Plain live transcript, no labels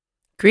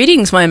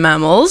Greetings, my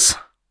mammals.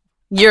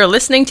 You're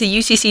listening to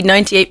UCC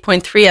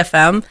 98.3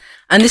 FM,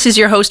 and this is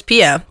your host,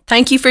 Pia.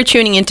 Thank you for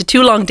tuning in to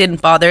Too Long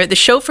Didn't Bother, the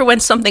show for when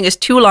something is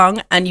too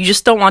long and you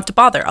just don't want to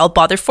bother. I'll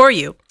bother for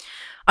you.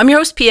 I'm your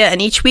host, Pia,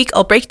 and each week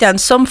I'll break down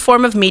some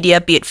form of media,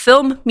 be it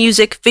film,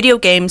 music, video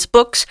games,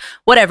 books,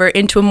 whatever,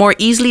 into a more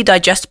easily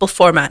digestible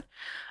format.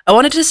 I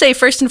wanted to say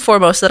first and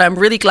foremost that I'm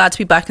really glad to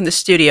be back in the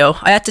studio.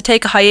 I had to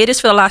take a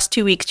hiatus for the last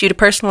 2 weeks due to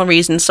personal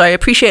reasons, so I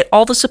appreciate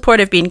all the support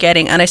I've been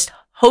getting, and I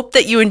hope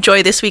that you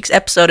enjoy this week's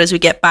episode as we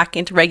get back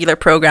into regular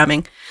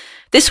programming.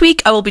 This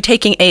week, I will be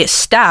taking a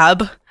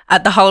stab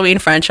at the Halloween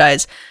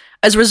franchise.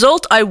 As a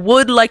result, I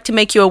would like to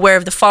make you aware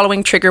of the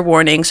following trigger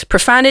warnings: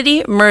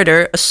 profanity,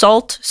 murder,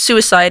 assault,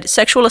 suicide,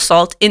 sexual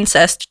assault,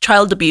 incest,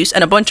 child abuse,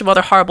 and a bunch of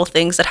other horrible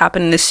things that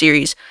happen in this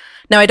series.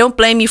 Now, I don't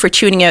blame you for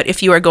tuning out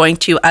if you are going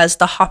to, as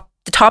the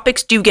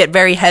topics do get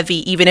very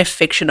heavy, even if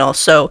fictional,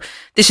 so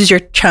this is your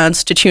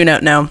chance to tune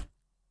out now.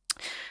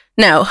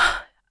 Now,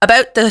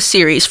 about the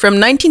series, from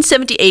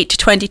 1978 to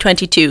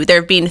 2022, there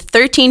have been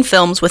 13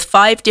 films with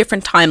 5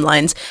 different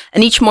timelines,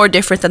 and each more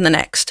different than the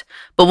next.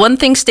 But one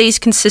thing stays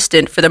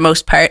consistent for the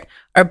most part: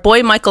 our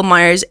boy Michael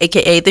Myers,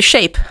 aka The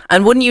Shape.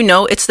 And wouldn't you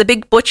know, it's the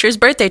big butcher's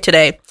birthday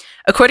today.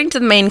 According to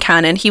the main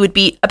canon, he would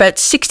be about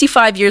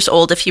 65 years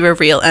old if he were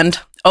real, and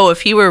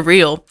if he were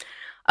real.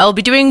 I'll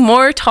be doing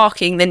more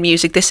talking than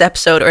music this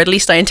episode, or at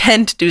least I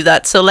intend to do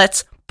that, so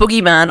let's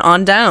boogeyman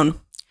on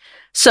down.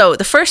 So,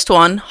 the first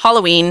one,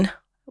 Halloween,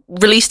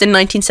 released in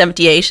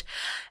 1978.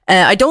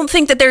 I don't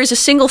think that there is a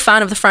single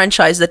fan of the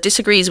franchise that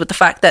disagrees with the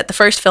fact that the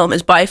first film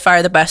is by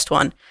far the best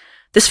one.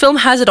 This film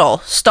has it all: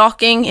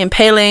 stalking,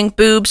 impaling,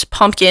 boobs,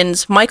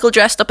 pumpkins, Michael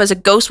dressed up as a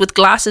ghost with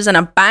glasses, and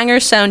a banger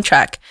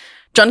soundtrack.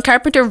 John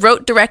Carpenter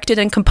wrote, directed,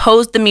 and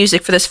composed the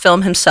music for this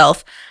film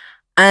himself,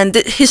 and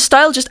his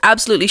style just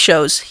absolutely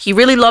shows. He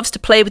really loves to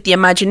play with the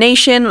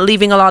imagination,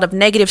 leaving a lot of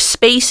negative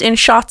space in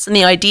shots and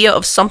the idea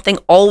of something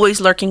always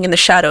lurking in the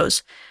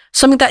shadows.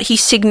 Something that he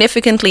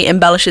significantly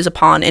embellishes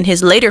upon in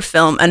his later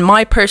film, and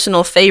my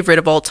personal favourite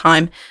of all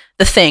time,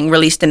 The Thing,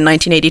 released in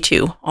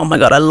 1982. Oh my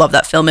god, I love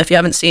that film. If you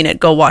haven't seen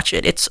it, go watch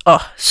it. It's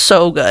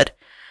so good.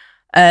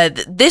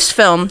 This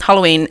film,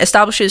 Halloween,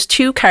 establishes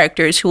 2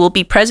 characters who will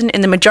be present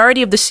in the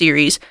majority of the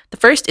series. The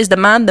first is the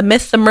man, the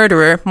myth, the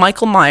murderer,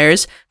 Michael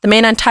Myers, the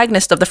main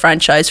antagonist of the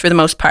franchise for the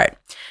most part.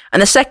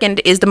 And the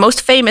second is the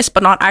most famous,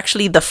 but not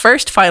actually the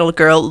first final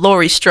girl,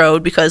 Laurie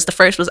Strode, because the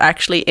first was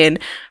actually in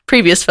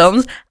previous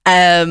films.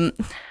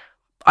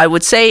 I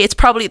would say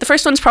the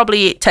first one's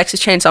probably Texas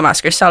Chainsaw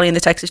Massacre, Sally and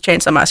the Texas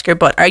Chainsaw Massacre,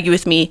 but argue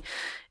with me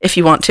if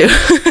you want to.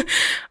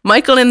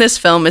 Michael in this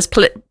film is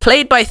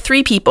played by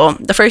 3 people,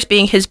 the first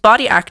being his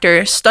body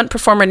actor, stunt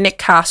performer Nick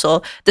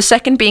Castle, the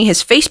second being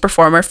his face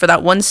performer for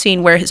that one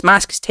scene where his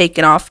mask is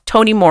taken off,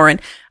 Tony Moran,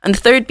 and the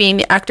third being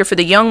the actor for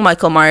the young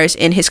Michael Myers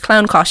in his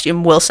clown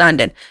costume, Will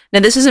Sandin. Now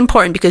this is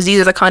important because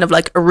these are the kind of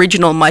like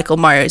original Michael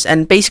Myers,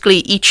 and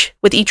basically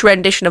with each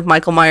rendition of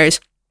Michael Myers,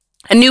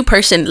 a new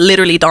person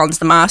literally dons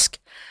the mask.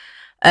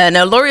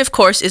 Now, Laurie, of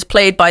course, is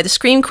played by the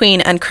Scream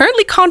Queen and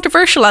currently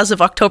controversial as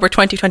of October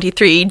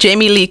 2023,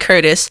 Jamie Lee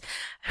Curtis,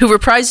 who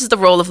reprises the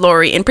role of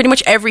Laurie in pretty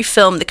much every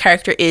film the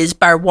character is,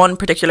 bar one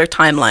particular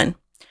timeline.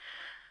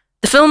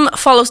 The film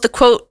follows the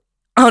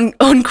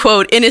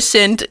quote-unquote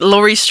innocent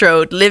Laurie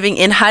Strode living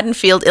in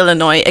Haddonfield,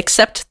 Illinois,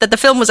 except that the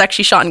film was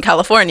actually shot in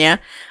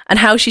California, and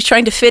how she's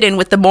trying to fit in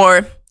with the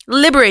more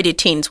liberated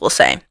teens, we'll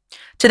say.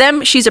 To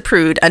them, she's a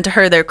prude, and to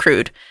her, they're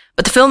crude.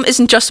 But the film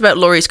isn't just about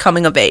Laurie's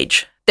coming of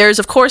age. There is,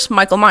 of course,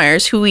 Michael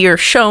Myers, who we are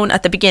shown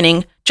at the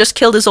beginning just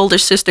killed his older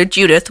sister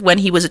Judith when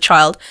he was a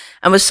child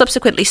and was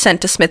subsequently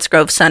sent to Smiths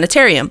Grove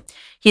Sanitarium.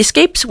 He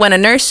escapes when a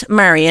nurse,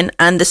 Marion,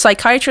 and the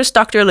psychiatrist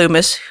Dr.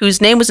 Loomis,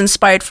 whose name was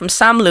inspired from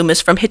Sam Loomis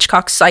from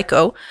Hitchcock's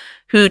Psycho,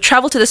 who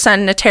travel to the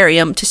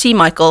sanitarium to see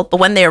Michael, but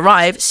when they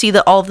arrive, see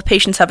that all of the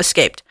patients have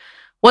escaped.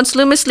 Once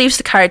Loomis leaves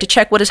the car to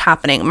check what is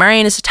happening,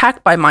 Marion is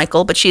attacked by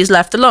Michael, but she is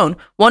left alone,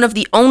 one of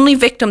the only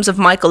victims of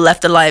Michael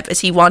left alive, as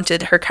he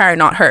wanted her car,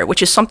 not her,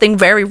 which is something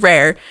very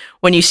rare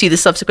when you see the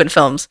subsequent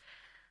films.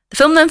 The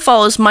film then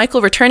follows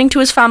Michael returning to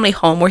his family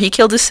home where he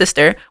killed his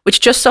sister, which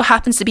just so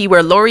happens to be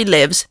where Laurie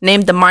lives,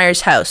 named the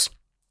Myers house.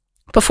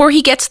 Before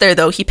he gets there,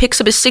 though, he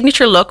picks up his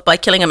signature look by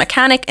killing a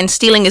mechanic and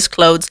stealing his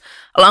clothes,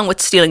 along with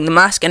stealing the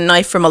mask and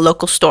knife from a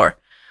local store.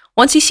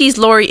 Once he sees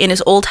Laurie in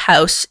his old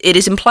house, it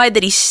is implied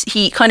that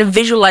he kind of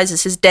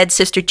visualizes his dead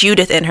sister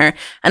Judith in her,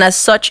 and as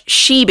such,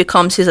 she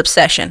becomes his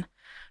obsession.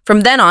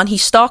 From then on, he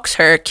stalks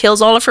her,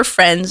 kills all of her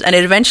friends, and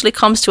it eventually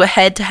comes to a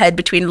head-to-head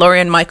between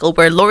Laurie and Michael,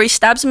 where Laurie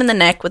stabs him in the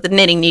neck with a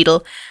knitting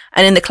needle,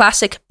 and in the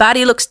classic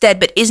baddie looks dead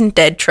but isn't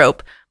dead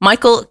trope,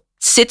 Michael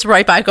sits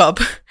right back up.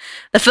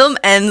 The film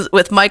ends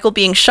with Michael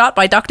being shot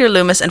by Dr.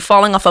 Loomis and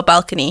falling off a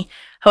balcony.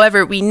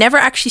 However, we never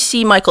actually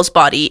see Michael's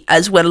body,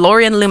 as when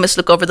Laurie and Loomis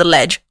look over the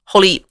ledge,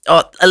 holy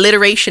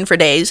alliteration for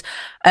days,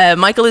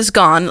 Michael is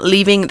gone,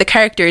 leaving the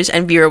characters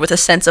and viewer with a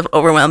sense of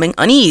overwhelming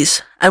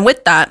unease. And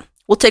with that,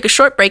 we'll take a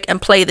short break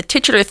and play the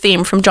titular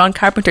theme from John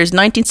Carpenter's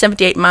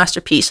 1978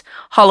 masterpiece,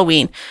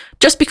 Halloween,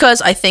 just because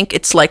I think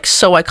it's like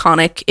so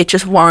iconic, it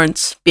just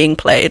warrants being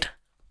played.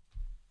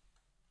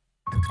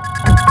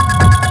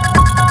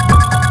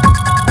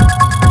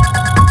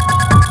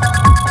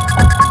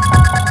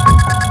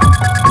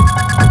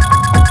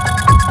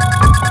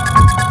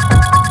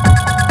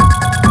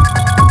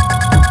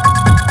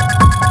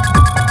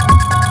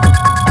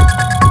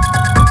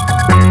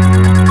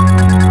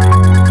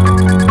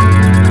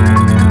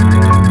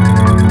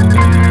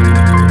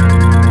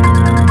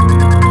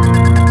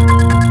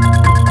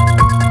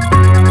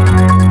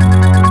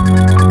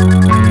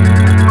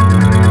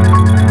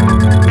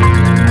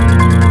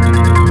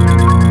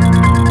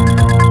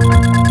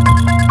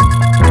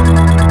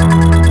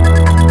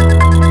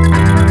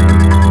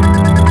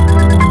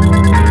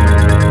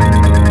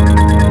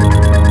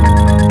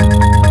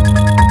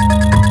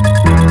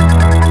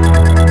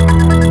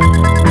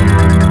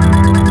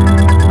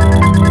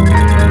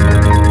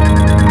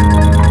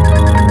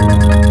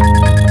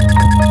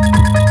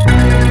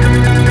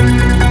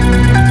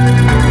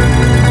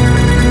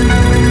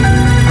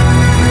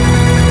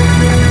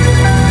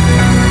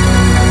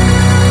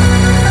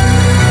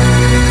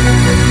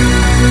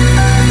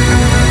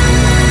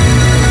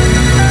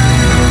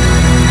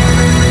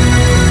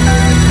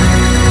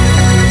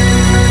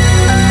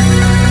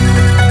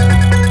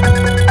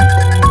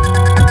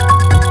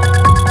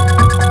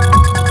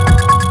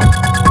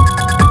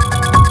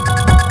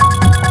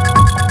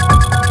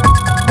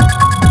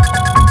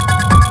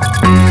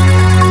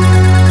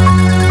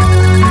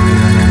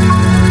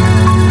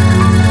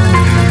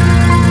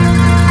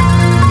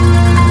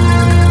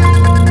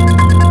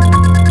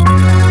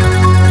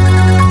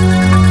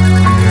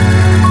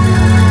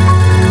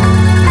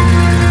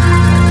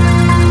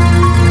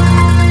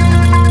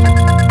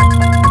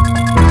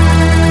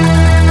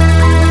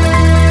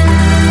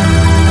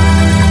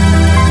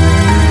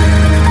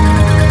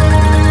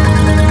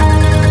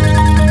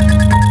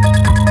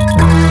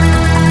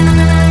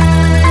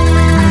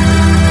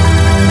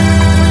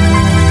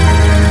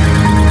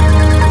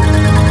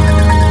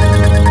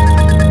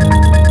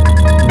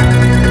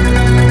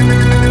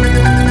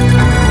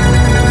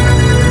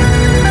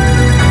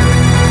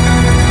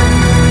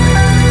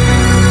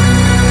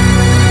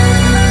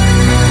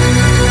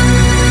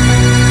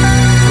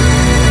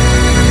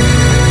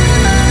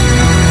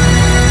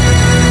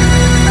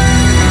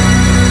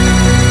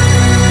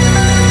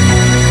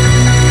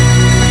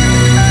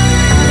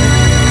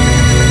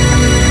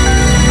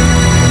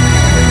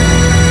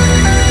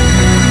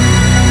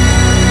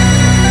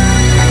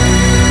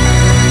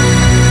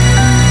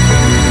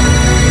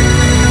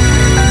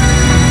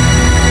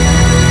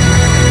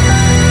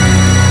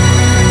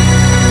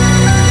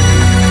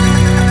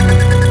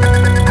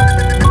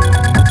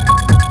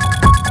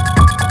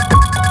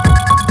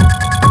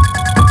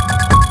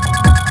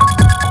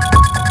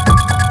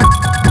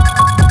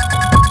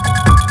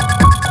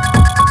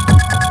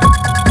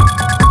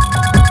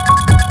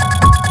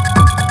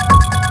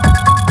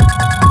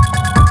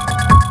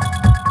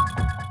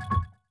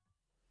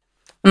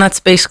 And that's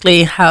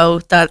basically how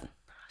that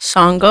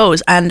song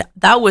goes. And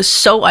that was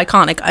so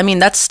iconic. I mean,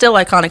 that's still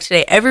iconic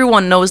today.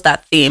 Everyone knows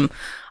that theme.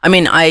 I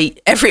mean,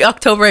 every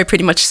October I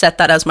pretty much set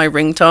that as my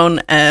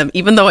ringtone,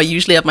 even though I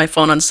usually have my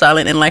phone on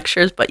silent in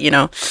lectures, but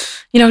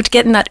to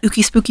get in that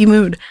ooky spooky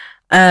mood.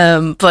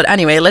 But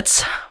anyway,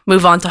 let's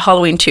move on to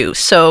Halloween 2.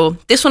 So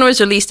this one was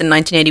released in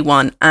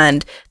 1981,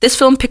 and this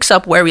film picks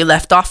up where we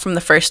left off from the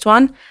first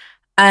one.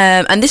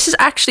 And this is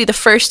actually the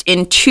first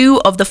in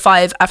 2 of the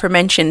 5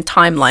 aforementioned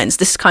timelines.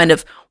 This is kind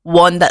of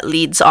one that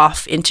leads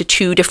off into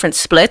 2 different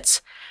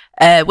splits.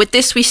 With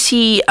this, we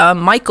see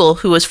Michael,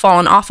 who has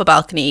fallen off a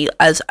balcony,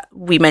 as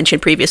we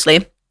mentioned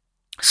previously,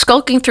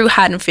 skulking through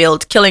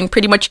Haddonfield, killing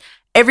pretty much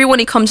everyone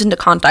he comes into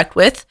contact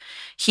with.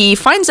 He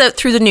finds out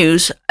through the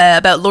news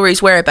about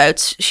Laurie's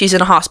whereabouts. She's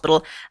in a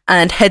hospital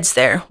and heads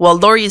there. While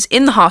Laurie is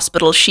in the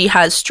hospital, she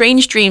has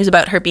strange dreams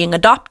about her being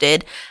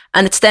adopted,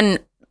 and it's then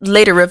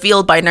later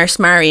revealed by Nurse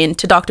Marion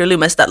to Dr.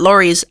 Loomis that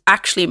Laurie is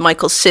actually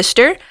Michael's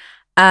sister,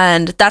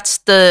 and that's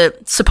the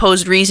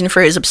supposed reason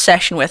for his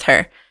obsession with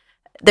her.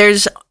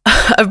 There's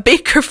a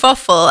big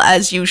kerfuffle,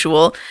 as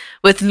usual,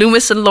 with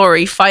Loomis and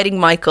Laurie fighting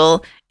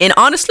Michael in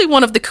honestly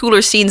one of the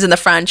cooler scenes in the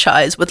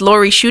franchise, with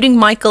Laurie shooting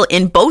Michael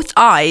in both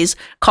eyes,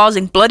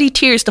 causing bloody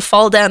tears to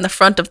fall down the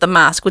front of the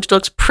mask, which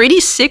looks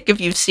pretty sick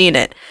if you've seen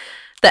it.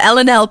 The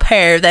L&L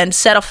pair then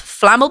set off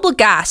flammable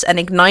gas and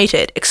ignite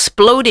it,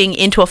 exploding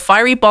into a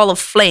fiery ball of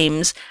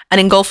flames and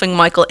engulfing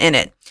Michael in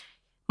it.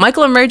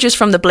 Michael emerges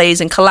from the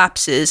blaze and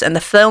collapses, and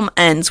the film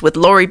ends with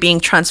Laurie being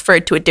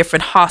transferred to a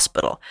different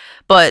hospital.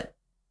 But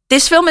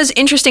this film has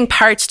interesting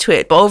parts to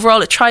it, but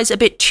overall it tries a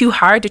bit too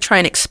hard to try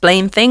and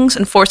explain things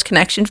and force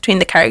connection between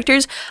the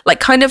characters. Like,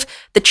 kind of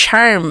the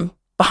charm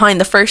behind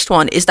the first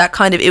one is that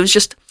kind of, it was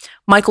just,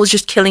 Michael's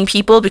just killing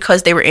people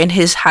because they were in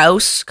his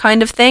house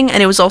kind of thing.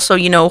 And it was also,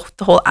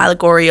 the whole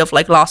allegory of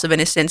like loss of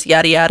innocence,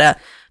 yada yada.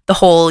 The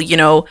whole,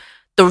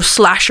 the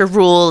slasher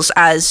rules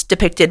as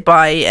depicted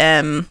by,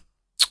 oh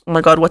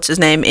my God, what's his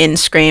name in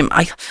Scream?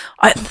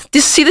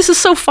 This is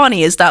so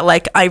funny, is that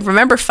like I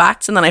remember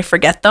facts and then I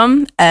forget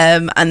them.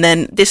 And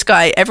then this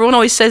guy, everyone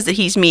always says that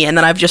he's me, and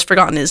then I've just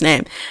forgotten his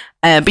name.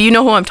 But you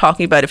know who I'm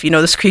talking about if you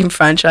know the Scream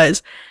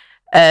franchise.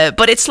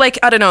 But it's like,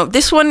 I don't know,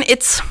 this one,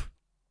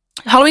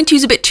 Halloween 2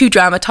 is a bit too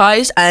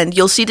dramatized, and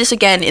you'll see this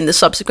again in the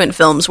subsequent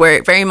films where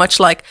it very much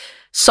like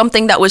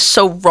something that was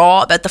so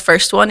raw about the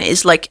first one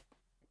is like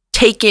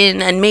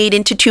taken and made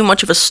into too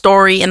much of a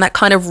story, and that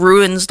kind of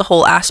ruins the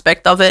whole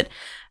aspect of it.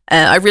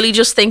 I really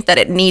just think that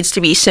it needs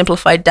to be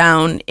simplified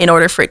down in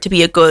order for it to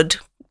be a good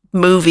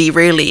movie,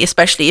 really,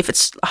 especially if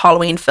it's a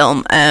Halloween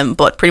film.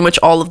 But pretty much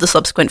all of the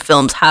subsequent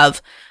films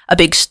have a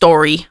big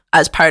story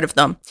as part of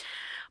them.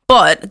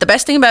 But the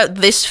best thing about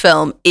this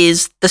film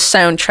is the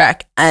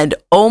soundtrack, and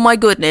oh my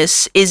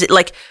goodness, is it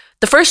like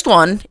the first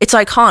one, it's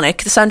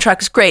iconic, the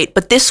soundtrack is great,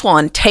 but this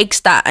one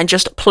takes that and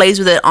just plays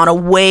with it on a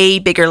way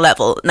bigger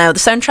level. Now, the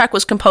soundtrack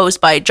was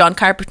composed by John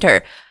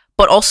Carpenter,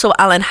 but also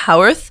Alan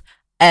Howarth,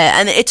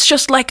 and it's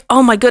just like,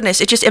 oh my goodness,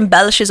 it just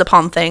embellishes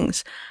upon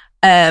things.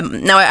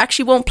 Now, I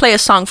actually won't play a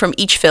song from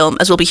each film,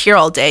 as we'll be here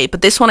all day,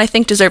 but this one I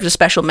think deserves a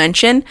special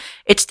mention.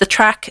 It's the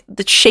track,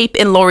 The Shape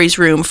in Laurie's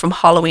Room from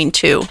Halloween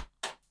 2.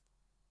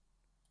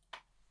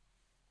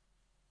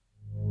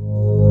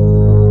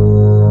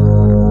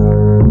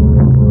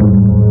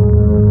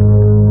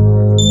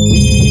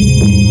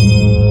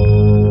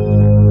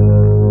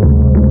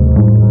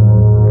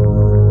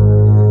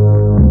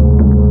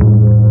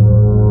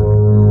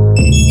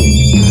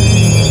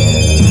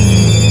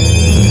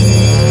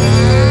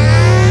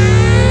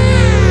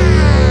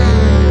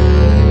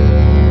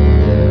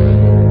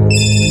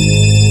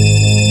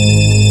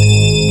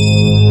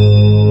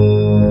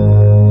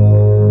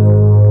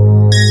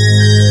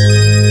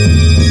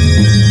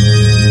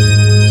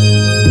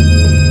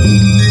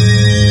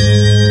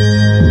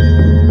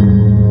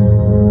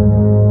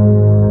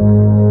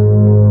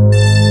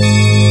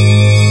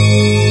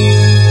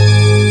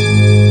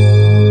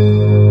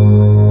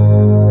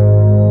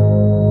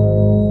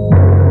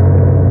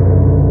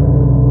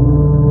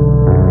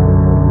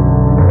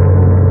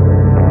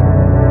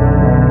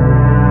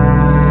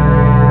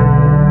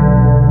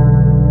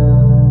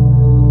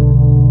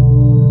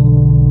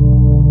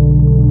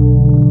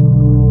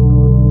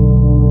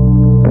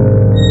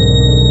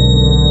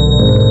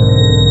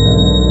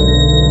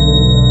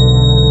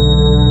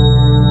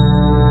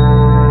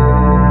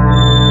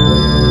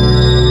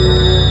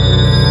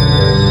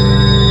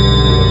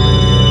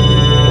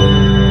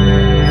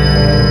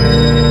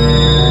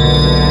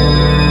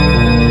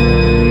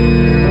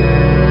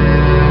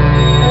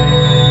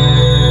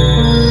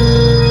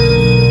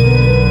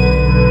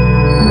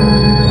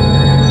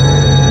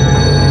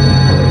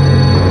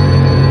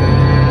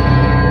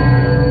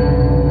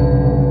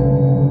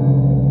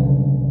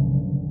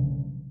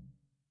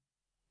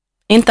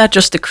 Ain't that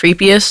just the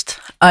creepiest?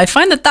 I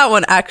find that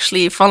one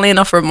actually, funnily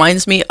enough,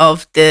 reminds me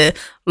of the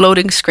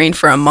loading screen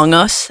for Among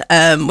Us,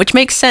 which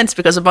makes sense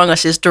because Among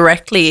Us is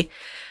directly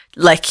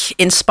like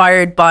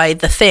inspired by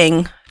The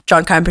Thing,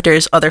 John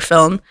Carpenter's other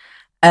film.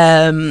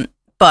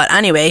 But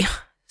anyway,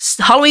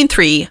 Halloween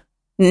 3,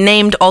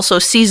 named also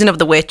Season of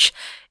the Witch,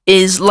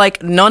 is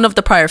like none of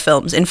the prior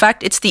films. In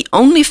fact, it's the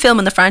only film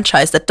in the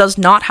franchise that does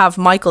not have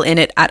Michael in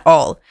it at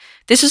all.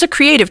 This is a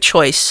creative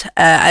choice,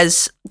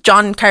 as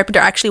John Carpenter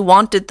actually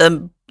wanted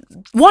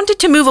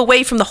to move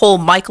away from the whole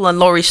Michael and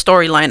Laurie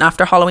storyline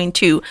after Halloween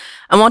 2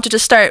 and wanted to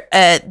start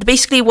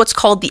basically what's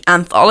called the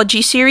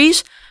anthology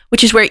series,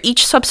 which is where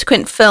each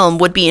subsequent film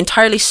would be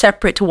entirely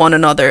separate to one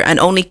another, and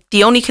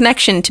the only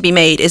connection to be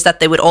made is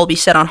that they would all be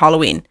set on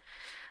Halloween.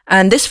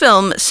 And this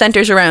film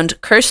centers around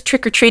cursed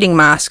trick-or-treating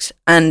masks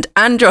and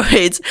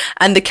androids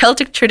and the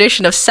Celtic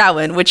tradition of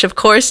Samhain, which, of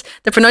course,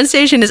 the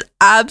pronunciation is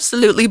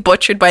absolutely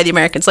butchered by the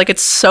Americans. Like,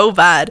 it's so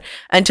bad.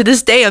 And to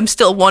this day, I'm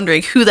still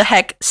wondering who the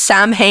heck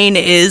Sam Hain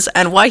is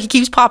and why he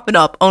keeps popping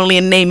up only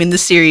in name in the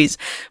series.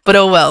 But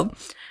oh well.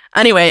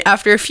 Anyway,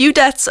 after a few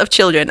deaths of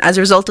children as a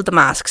result of the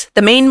masks,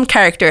 the main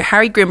character,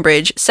 Harry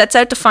Grimbridge, sets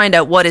out to find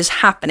out what is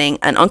happening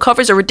and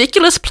uncovers a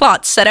ridiculous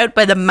plot set out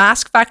by the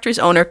mask factory's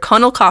owner,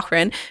 Conall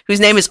Cochrane,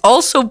 whose name is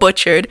also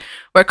butchered,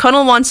 where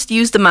Conall wants to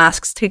use the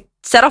masks to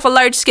set off a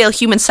large-scale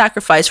human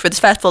sacrifice for the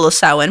festival of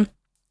Samhain.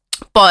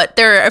 But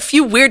there are a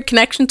few weird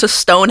connections to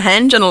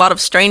Stonehenge and a lot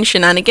of strange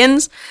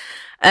shenanigans.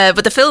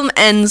 But the film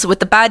ends with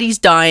the baddies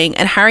dying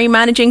and Harry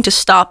managing to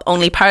stop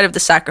only part of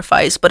the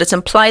sacrifice, but it's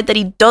implied that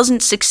he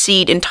doesn't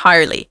succeed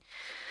entirely.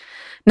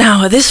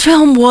 Now, this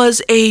film was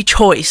a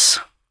choice.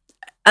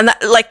 And that,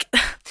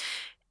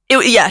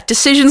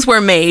 decisions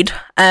were made.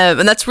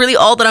 And that's really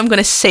all that I'm going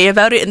to say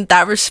about it in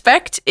that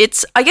respect.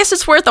 I guess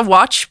it's worth a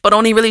watch, but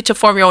only really to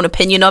form your own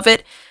opinion of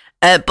it.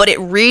 But it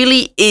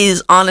really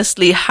is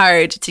honestly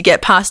hard to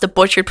get past the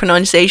butchered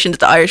pronunciation of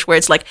the Irish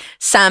words like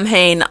Sam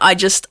Hain.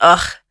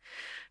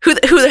 Who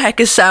the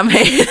heck is Sam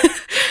Hain?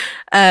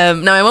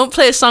 Now, I won't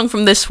play a song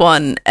from this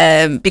one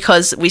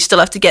because we still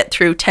have to get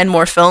through 10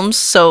 more films,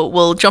 so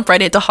we'll jump right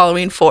into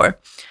Halloween 4.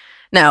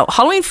 Now,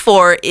 Halloween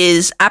 4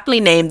 is aptly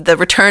named The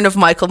Return of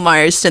Michael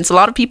Myers, since a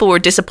lot of people were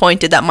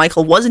disappointed that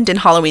Michael wasn't in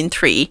Halloween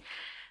 3.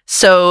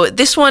 So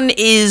this one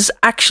is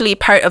actually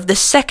part of the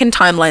second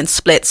timeline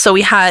split. So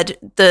we had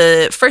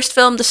the first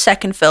film, the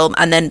second film,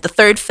 and then the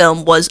third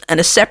film was in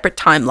a separate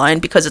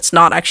timeline because it's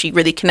not actually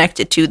really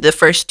connected to the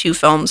first two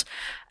films.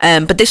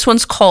 But this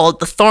one's called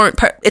the Thorn.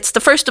 It's the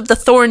first of the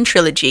Thorn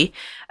trilogy,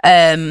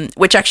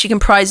 which actually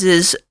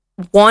comprises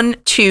 1,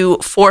 2,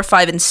 4,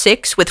 5, and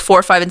 6, with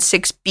 4, 5, and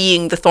 6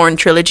 being the Thorn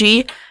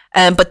trilogy,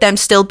 but them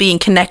still being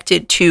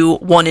connected to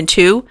 1 and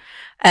 2,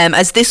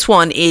 as this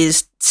one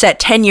is set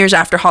 10 years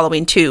after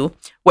Halloween 2,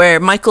 where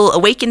Michael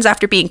awakens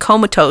after being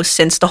comatose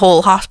since the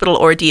whole hospital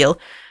ordeal,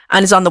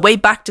 and is on the way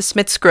back to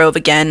Smith's Grove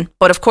again.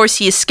 But of course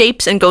he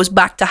escapes and goes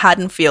back to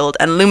Haddonfield,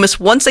 and Loomis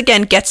once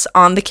again gets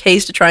on the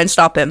case to try and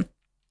stop him.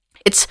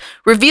 It's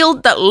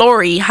revealed that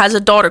Laurie has a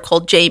daughter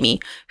called Jamie,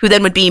 who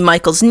then would be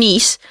Michael's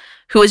niece,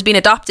 who has been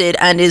adopted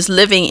and is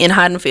living in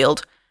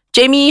Haddonfield.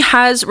 Jamie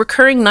has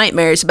recurring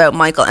nightmares about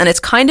Michael, and it's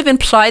kind of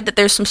implied that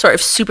there's some sort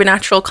of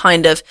supernatural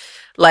kind of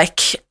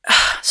like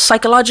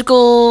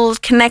psychological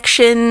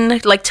connection,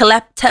 like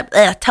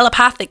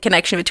telepathic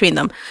connection between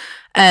them.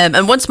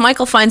 And once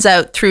Michael finds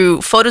out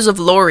through photos of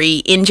Laurie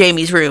in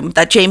Jamie's room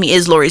that Jamie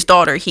is Laurie's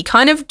daughter, he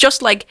kind of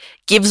just like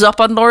gives up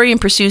on Laurie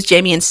and pursues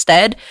Jamie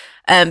instead.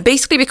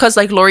 Basically because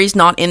like Laurie's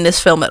not in this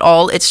film at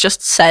all. It's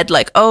just said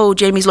like, oh,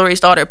 Jamie's Laurie's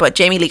daughter, but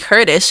Jamie Lee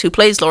Curtis, who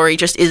plays Laurie,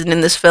 just isn't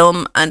in this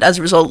film, and as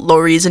a result,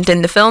 Laurie isn't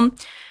in the film.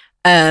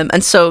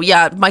 And so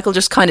yeah, Michael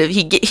just kind of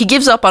he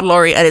gives up on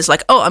Laurie and is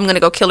like, oh, I'm gonna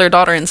go kill her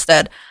daughter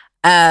instead.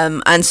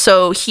 And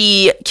so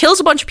he kills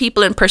a bunch of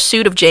people in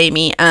pursuit of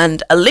Jamie,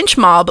 and a lynch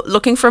mob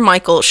looking for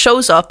Michael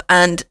shows up,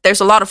 and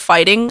there's a lot of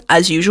fighting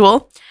as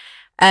usual.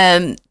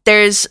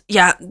 There's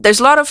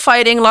a lot of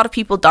fighting, a lot of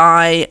people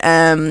die,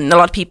 a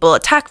lot of people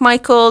attack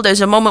Michael.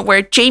 There's a moment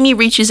where Jamie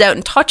reaches out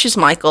and touches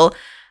Michael,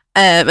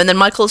 and then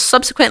Michael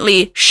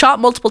subsequently shot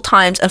multiple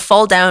times and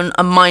fall down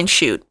a mine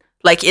chute.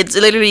 Like, it's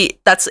literally,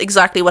 that's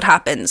exactly what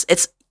happens.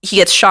 He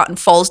gets shot and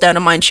falls down a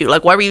mine chute.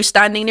 Like, why were you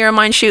standing near a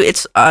mine chute?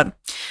 It's,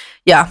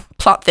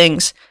 plot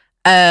things.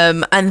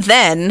 And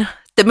then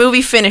the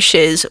movie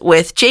finishes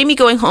with Jamie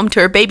going home to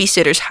her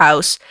babysitter's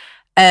house.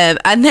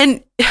 And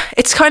then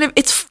it's kind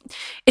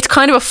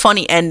of a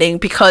funny ending,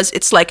 because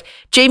it's like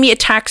Jamie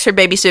attacks her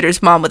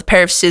babysitter's mom with a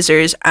pair of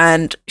scissors,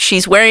 and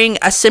she's wearing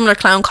a similar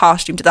clown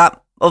costume to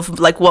that of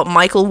like what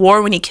Michael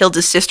wore when he killed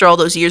his sister all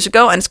those years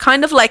ago. And it's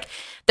kind of like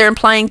they're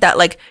implying that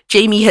like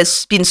Jamie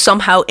has been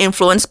somehow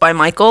influenced by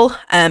Michael.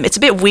 It's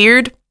a bit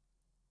weird.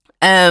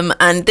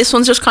 And this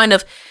one's just kind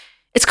of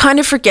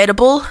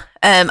forgettable.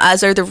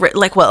 As are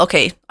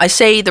I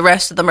say the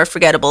rest of them are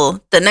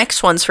forgettable. The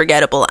next one's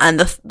forgettable, and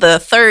the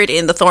third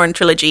in the Thorn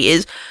trilogy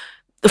is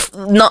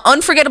not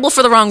unforgettable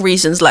for the wrong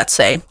reasons, let's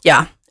say.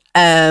 Yeah.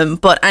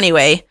 But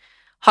anyway,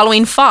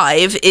 Halloween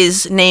 5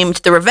 is named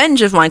The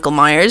Revenge of Michael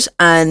Myers,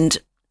 and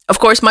of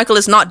course Michael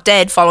is not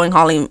dead following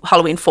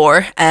Halloween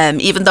 4,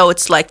 even though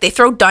it's like they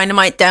throw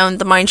dynamite down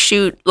the mine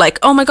chute, like,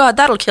 oh my god,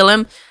 that'll kill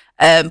him.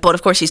 But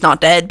of course he's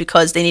not dead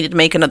because they needed to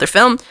make another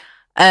film.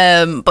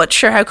 But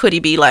sure, how could he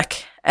be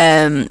like?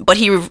 But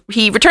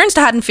he returns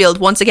to Haddonfield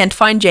once again to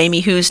find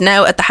Jamie, who's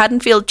now at the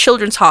Haddonfield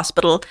Children's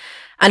Hospital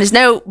and is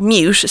now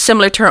mute,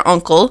 similar to her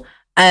uncle.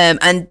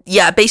 And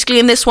yeah, basically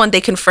in this one,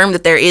 they confirm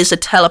that there is a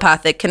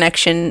telepathic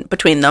connection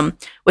between them,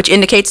 which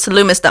indicates to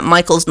Loomis that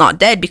Michael's not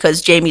dead,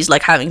 because Jamie's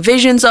like having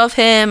visions of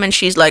him, and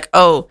she's like,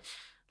 oh,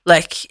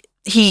 like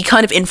he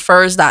kind of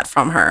infers that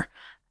from her.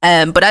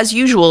 But as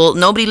usual,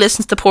 nobody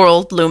listens to poor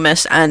old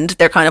Loomis, and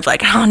they're kind of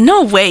like, oh,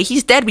 no way,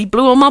 he's dead. We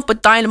blew him up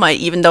with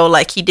dynamite, even though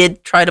like he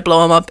did try to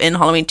blow him up in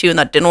Halloween 2 and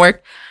that didn't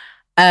work.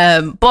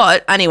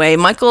 But anyway,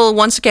 Michael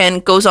once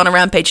again goes on a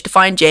rampage to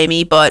find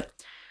Jamie, but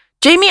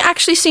Jamie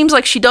actually seems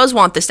like she does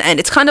want this to end.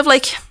 It's kind of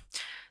like,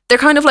 they're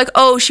kind of like,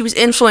 oh, she was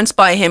influenced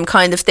by him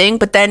kind of thing,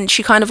 but then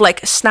she kind of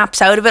like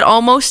snaps out of it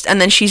almost, and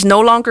then she's no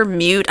longer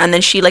mute, and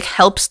then she like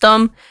helps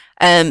them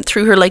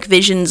through her like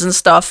visions and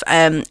stuff.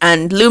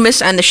 And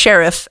Loomis and the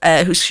sheriff,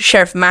 who's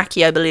Sheriff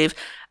Mackey, I believe,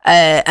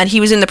 and he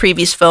was in the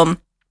previous film,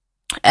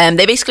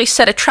 they basically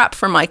set a trap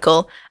for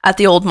Michael at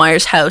the old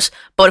Myers house.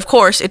 But of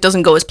course, it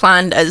doesn't go as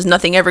planned, as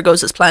nothing ever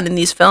goes as planned in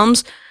these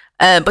films.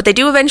 But they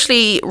do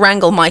eventually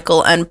wrangle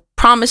Michael and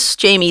promise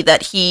Jamie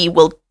that he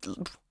will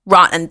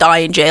rot and die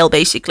in jail,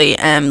 basically,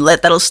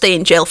 that'll stay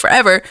in jail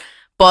forever.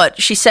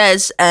 But she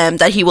says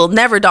that he will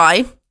never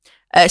die,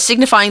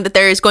 signifying that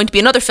there is going to be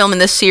another film in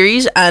this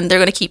series, and they're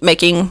going to keep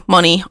making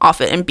money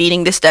off it and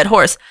beating this dead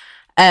horse.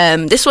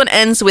 This one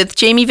ends with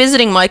Jamie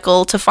visiting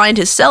Michael to find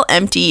his cell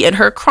empty, and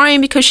her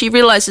crying because she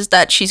realizes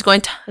that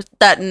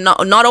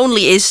not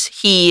only is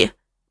he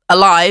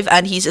alive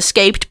and he's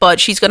escaped, but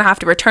she's going to have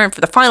to return for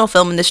the final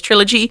film in this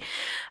trilogy,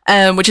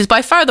 which is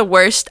by far the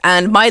worst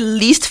and my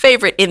least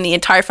favorite in the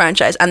entire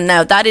franchise. And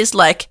now that is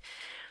like,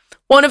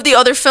 one of the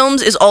other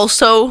films is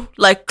also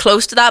like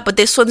close to that, but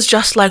this one's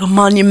just like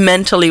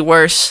monumentally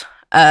worse.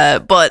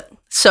 But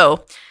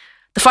so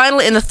the final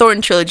in the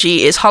Thorn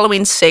trilogy is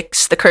Halloween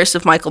 6, The Curse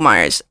of Michael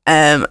Myers.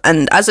 And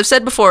as I've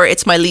said before,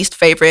 it's my least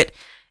favorite.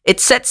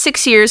 It's set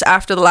 6 years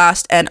after the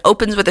last and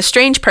opens with a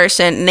strange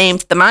person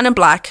named the Man in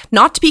Black,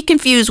 not to be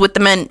confused with the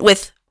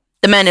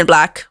Men in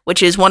Black,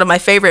 which is one of my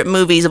favorite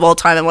movies of all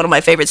time and one of my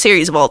favorite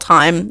series of all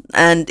time,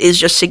 and is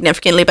just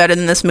significantly better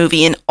than this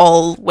movie in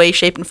all way,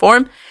 shape, and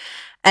form.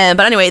 But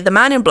anyway, the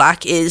Man in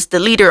Black is the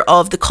leader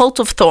of the Cult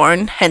of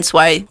Thorn, hence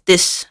why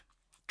this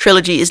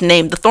trilogy is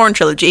named the Thorn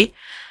trilogy.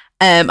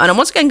 And I'm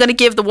once again going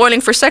to give the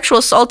warning for sexual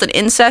assault and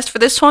incest for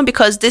this one,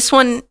 because this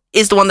one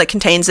is the one that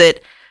contains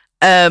it.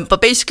 But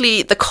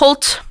basically, the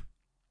cult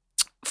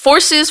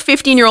forces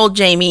 15-year-old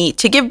Jamie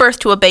to give birth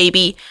to a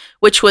baby,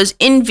 which was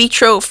in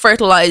vitro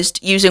fertilized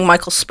using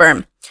Michael's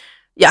sperm.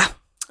 Yeah,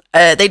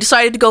 they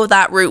decided to go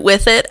that route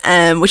with it,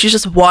 which is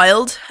just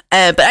wild.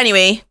 But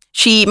anyway,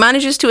 she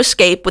manages to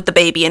escape with the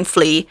baby and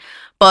flee,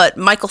 but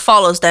Michael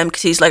follows them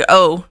because he's like,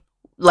 oh,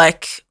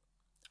 like,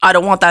 I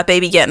don't want that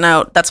baby getting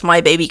out. That's my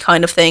baby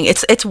kind of thing.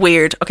 It's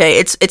weird. Okay,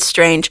 it's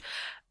strange.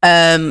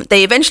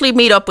 They eventually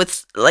meet up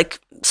with,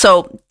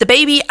 so the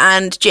baby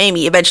and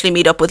Jamie eventually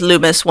meet up with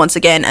Loomis once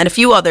again, and a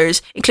few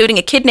others, including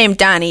a kid named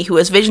Danny who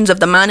has visions of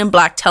the man in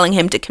black telling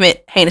him to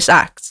commit heinous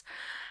acts.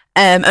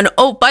 And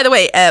oh, by the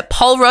way,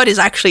 Paul Rudd is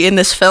actually in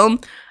this film.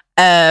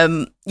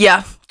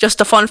 Yeah, just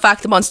a fun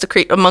fact amongst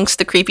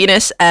the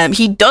creepiness.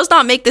 He does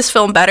not make this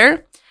film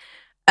better.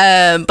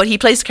 But he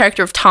plays the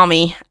character of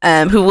Tommy,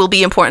 who will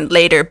be important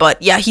later.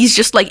 But yeah, he's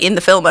just like in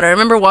the film. And I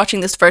remember watching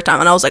this the first time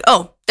and I was like,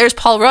 oh, there's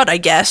Paul Rudd, I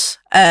guess.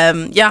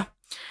 Yeah.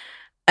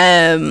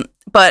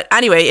 But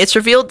anyway, it's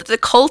revealed that the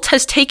cult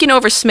has taken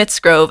over Smith's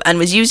Grove and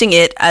was using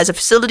it as a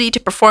facility to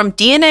perform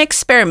DNA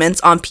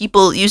experiments on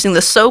people using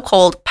the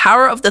so-called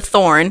power of the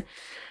thorn.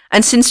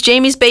 And since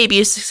Jamie's baby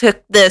is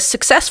the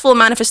successful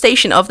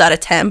manifestation of that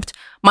attempt,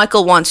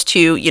 Michael wants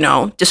to,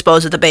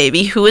 dispose of the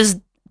baby, who is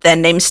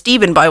then named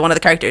Stephen by one of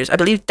the characters. I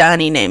believe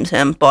Danny names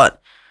him,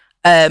 but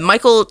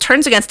Michael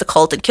turns against the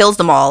cult and kills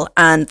them all,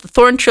 and the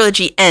Thorn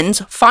trilogy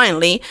ends,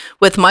 finally,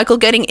 with Michael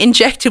getting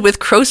injected with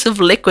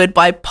corrosive liquid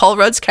by Paul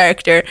Rudd's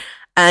character,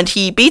 and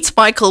he beats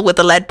Michael with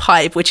a lead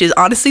pipe, which is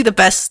honestly the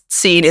best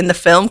scene in the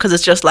film, because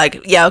it's just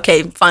like, yeah,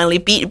 okay, finally,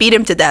 beat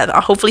him to death.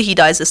 Hopefully he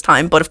dies this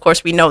time, but of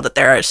course we know that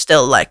there are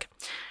still, a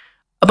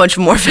bunch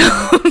of more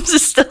films.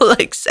 There's still,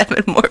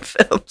 7 more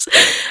films.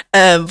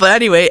 But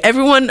anyway,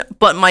 everyone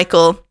but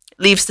Michael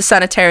leaves the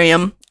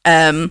sanitarium.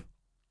 And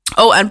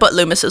but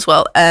Loomis as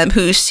well,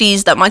 who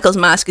sees that Michael's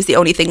mask is the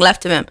only thing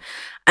left of him.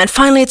 And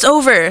finally, it's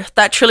over.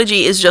 That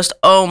trilogy is just,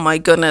 oh my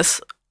goodness,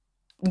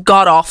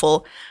 god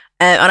awful.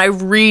 And I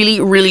really,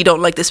 really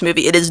don't like this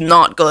movie. It is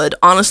not good.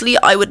 Honestly,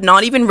 I would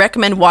not even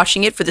recommend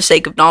watching it for the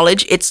sake of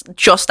knowledge. It's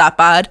just that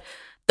bad.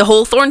 The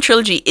whole Thorn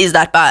trilogy is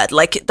that bad.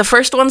 The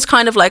first one's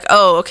kind of like,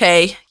 oh,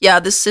 okay, yeah,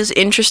 this is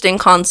interesting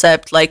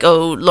concept.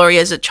 Oh, Laurie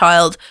as a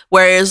child,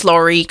 where is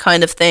Laurie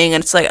kind of thing.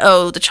 And it's like,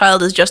 oh, the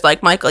child is just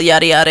like Michael,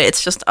 yada, yada.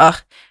 It's just,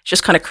 it's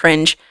just kind of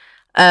cringe.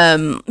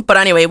 But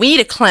anyway, we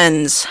need a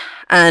cleanse.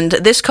 And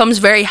this comes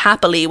very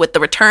happily with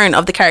the return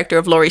of the character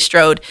of Laurie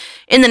Strode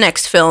in the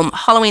next film,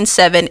 Halloween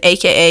 7,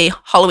 aka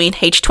Halloween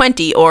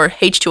H20, or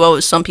H2O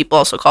as some people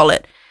also call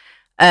it.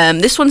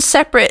 This one's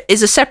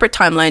is a separate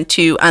timeline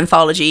to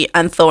Anthology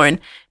and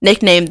Thorn,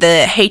 nicknamed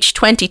the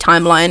H20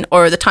 timeline,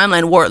 or the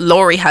timeline where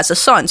Laurie has a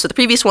son. So the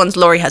previous one's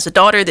Laurie has a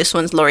daughter, this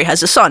one's Laurie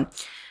has a son.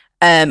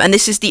 And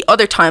this is the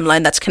other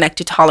timeline that's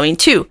connected to Halloween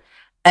 2.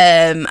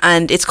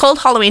 And it's called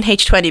Halloween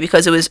H20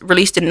 because it was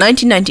released in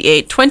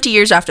 1998, 20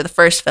 years after the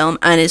first film,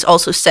 and is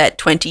also set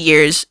 20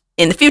 years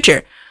in the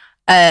future.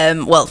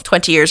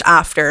 20 years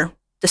after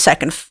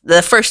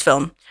the first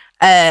film.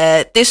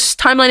 This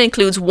timeline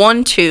includes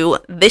 1, 2,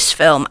 this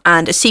film,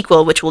 and a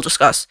sequel, which we'll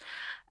discuss.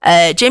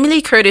 Jamie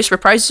Lee Curtis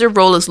reprises her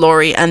role as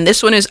Laurie, and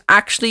this one is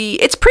actually,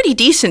 it's pretty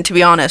decent, to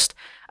be honest,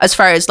 as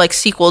far as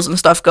sequels and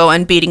stuff go,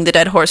 and beating the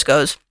dead horse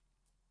goes.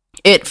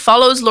 It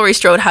follows Laurie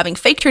Strode having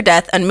faked her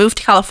death and moved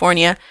to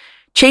California,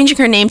 changing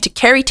her name to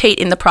Carrie Tate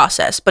in the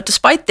process, but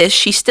despite this,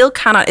 she still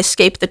cannot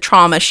escape the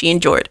trauma she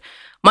endured.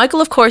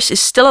 Michael, of course, is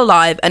still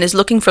alive and is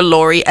looking for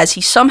Laurie as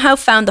he somehow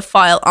found the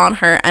file on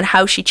her and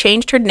how she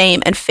changed her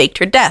name and faked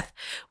her death,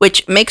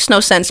 which makes no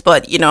sense,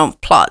 but,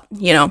 plot,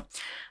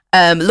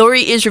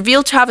 Laurie is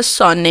revealed to have a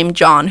son named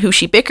John, who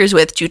she bickers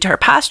with due to her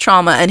past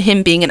trauma and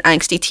him being an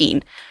angsty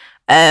teen.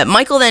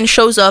 Michael then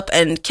shows up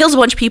and kills a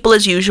bunch of people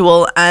as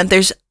usual, and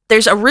there's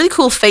a really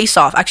cool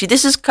face-off. Actually,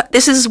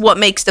 this is what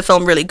makes the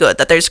film really good,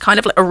 that there's kind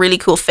of a really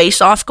cool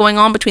face-off going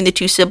on between the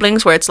two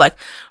siblings, where it's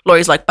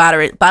Laurie's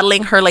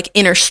battling her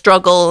inner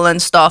struggle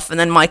and stuff, and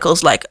then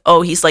Michael's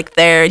he's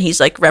there and he's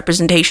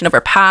representation of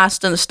her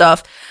past and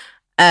stuff.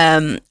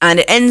 And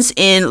it ends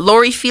in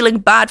Laurie feeling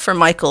bad for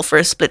Michael for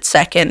a split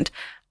second,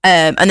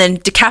 and then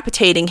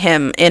decapitating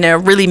him in a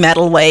really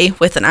metal way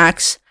with an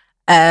axe.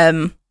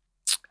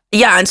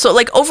 Yeah, and so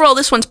overall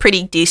this one's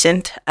pretty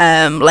decent.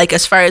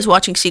 As far as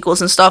watching sequels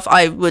and stuff,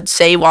 I would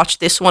say watch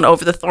this one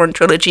over the Thorn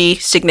trilogy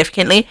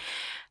significantly.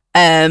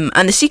 And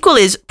the sequel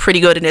is pretty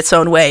good in its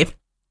own way.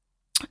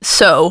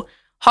 So,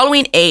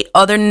 Halloween 8,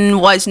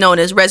 otherwise known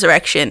as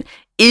Resurrection,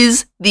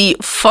 is the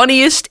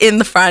funniest in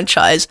the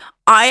franchise.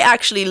 I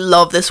actually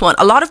love this one.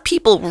 A lot of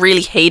people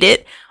really hate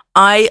it.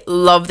 I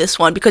love this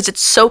one because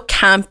it's so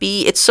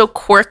campy, it's so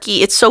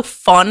quirky, it's so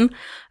fun.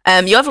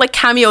 You have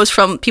cameos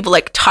from people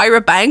like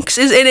Tyra Banks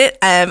is in it,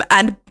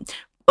 and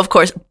of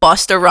course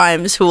Busta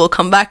Rhymes, who we'll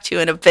come back to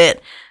in a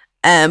bit.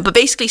 But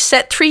basically,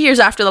 set 3 years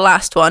after the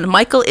last one,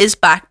 Michael is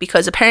back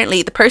because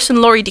apparently the person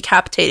Laurie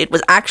decapitated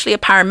was actually a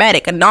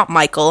paramedic and not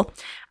Michael,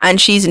 and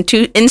she's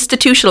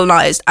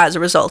institutionalized as a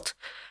result.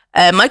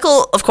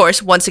 Michael, of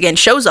course, once again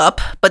shows up,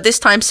 but this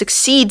time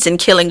succeeds in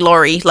killing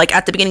Laurie, like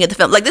at the beginning of the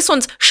film. Like, this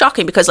one's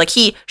shocking because, like,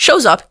 he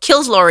shows up,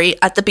 kills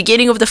Laurie at the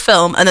beginning of the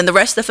film, and then the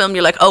rest of the film,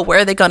 you're like, oh, where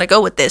are they going to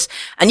go with this?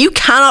 And you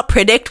cannot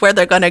predict where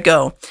they're going to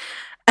go.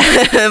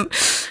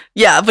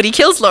 Yeah, but he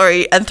kills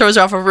Laurie and throws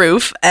her off a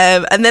roof.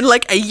 And then,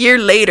 like, a year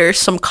later,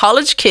 some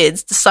college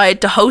kids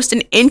decide to host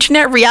an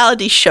internet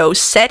reality show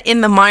set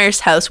in the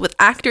Myers house with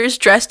actors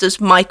dressed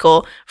as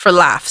Michael for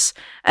laughs.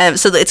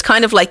 So it's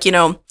kind of like, you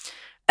know,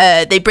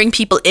 they bring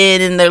people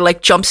in and they're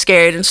like jump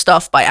scared and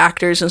stuff by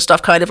actors and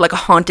stuff, kind of like a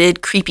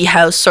haunted, creepy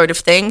house sort of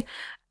thing.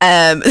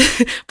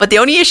 But the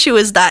only issue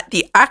is that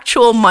the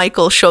actual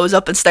Michael shows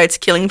up and starts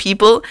killing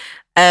people,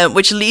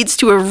 which leads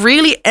to a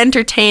really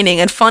entertaining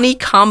and funny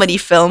comedy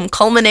film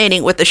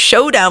culminating with a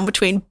showdown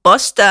between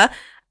Busta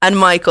and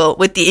Michael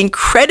with the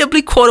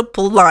incredibly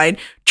quotable line,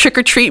 "Trick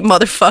or treat,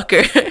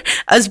 motherfucker,"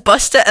 as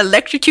Busta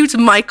electrocutes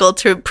Michael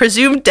to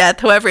presumed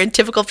death. However, in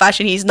typical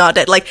fashion, he's not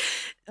dead. Like,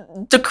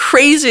 the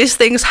craziest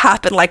things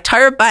happen. Like,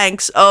 Tyra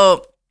Banks,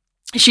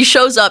 she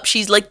shows up,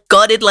 she's like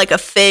gutted like a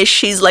fish.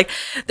 She's like,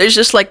 there's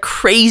just like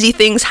crazy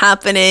things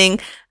happening.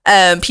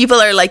 People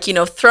are like, you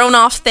know, thrown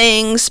off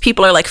things.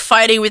 People are like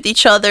fighting with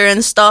each other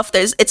and stuff.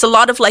 It's a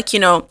lot of like, you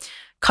know,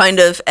 kind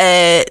of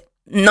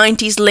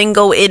 90s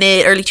lingo in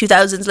it, early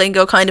 2000s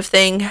lingo kind of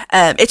thing.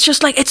 It's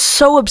just like, it's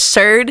so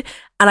absurd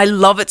and I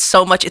love it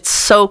so much. It's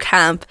so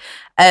camp.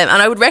 And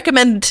I would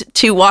recommend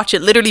to watch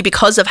it literally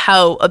because of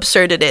how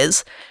absurd it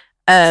is.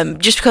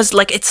 Just because,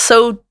 like, it's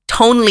so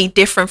tonally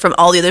different from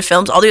all the other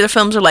films. All the other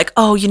films are like,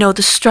 oh, you know,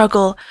 the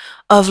struggle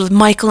of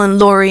Michael and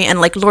Laurie and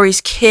like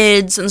Laurie's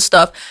kids and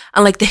stuff,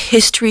 and like the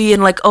history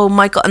and like, oh,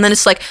 Michael, and then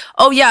it's like,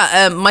 oh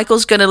yeah,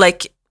 Michael's gonna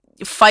like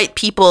fight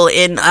people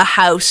in a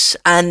house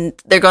and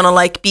they're gonna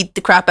like beat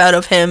the crap out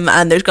of him,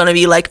 and there's gonna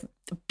be like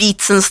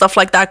beats and stuff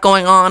like that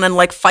going on and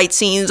like fight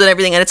scenes and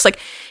everything, and it's like,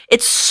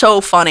 it's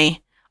so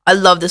funny. I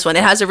love this one.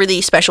 It has a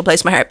really special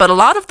place in my heart, but a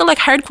lot of the like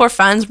hardcore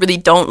fans really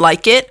don't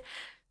like it.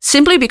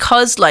 Simply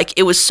because, like,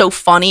 it was so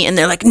funny, and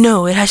they're like,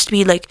 no, it has to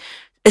be, like,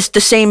 it's the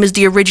same as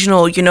the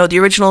original, you know, the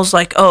original's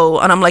like, oh,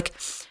 and I'm like,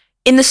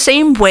 in the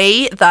same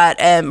way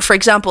that, for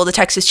example, the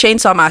Texas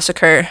Chainsaw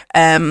Massacre,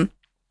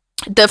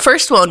 the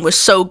first one was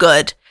so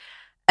good,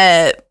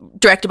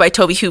 directed by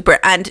Tobe Hooper,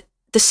 and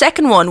the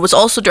second one was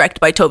also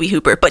directed by Tobe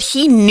Hooper, but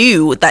he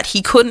knew that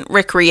he couldn't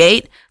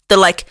recreate the,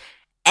 like,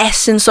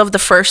 essence of the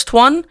first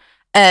one,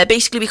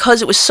 basically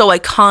because it was so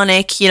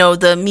iconic, you know,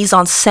 the mise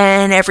en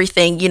scène,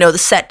 everything, you know, the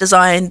set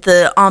design,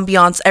 the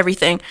ambiance,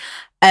 everything.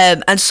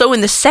 And so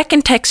in the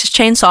second Texas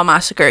Chainsaw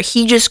Massacre,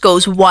 he just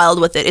goes wild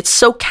with it. It's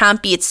so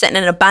campy. It's set in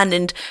an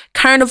abandoned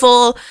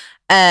carnival.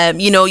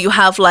 You know, you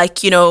have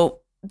like, you know,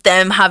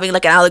 them having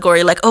like an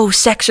allegory, like, oh,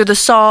 sex or the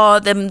saw,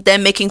 them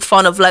making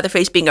fun of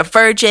Leatherface being a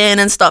virgin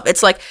and stuff.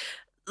 It's like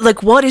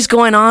what is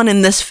going on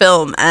in this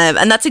film?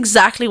 And that's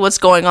exactly what's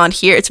going on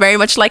here. It's very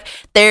much like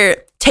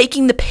they're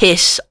taking the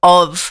piss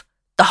of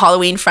the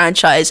Halloween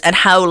franchise and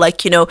how,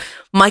 like, you know,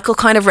 Michael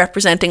kind of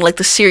representing like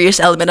the serious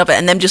element of it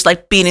and them just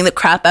like beating the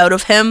crap out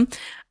of him.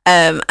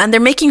 And they're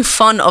making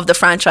fun of the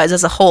franchise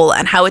as a whole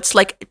and how it's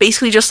like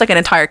basically just like an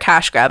entire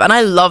cash grab. And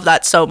I love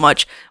that so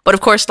much. But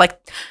of course, like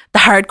the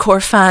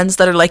hardcore fans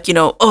that are like, you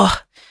know,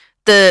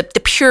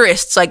 the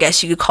purists, I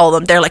guess you could call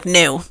them, they're like,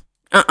 no,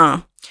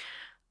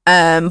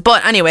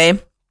 but anyway,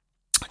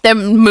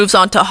 then moves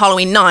on to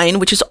Halloween 9,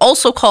 which is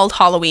also called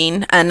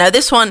Halloween. And now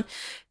this one,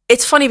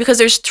 it's funny because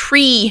there's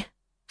 3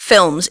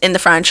 films in the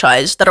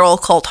franchise that are all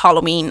called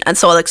Halloween. And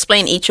so I'll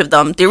explain each of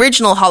them. The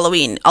original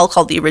Halloween, I'll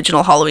call the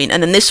original Halloween.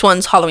 And then this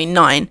one's Halloween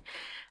 9.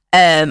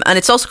 And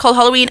it's also called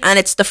Halloween. And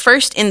it's the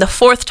first in the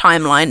 4th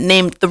timeline,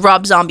 named the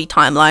Rob Zombie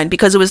timeline,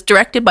 because it was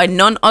directed by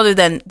none other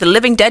than the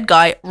living dead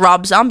guy,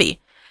 Rob Zombie.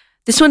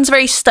 This one's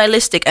very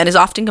stylistic and is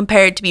often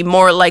compared to be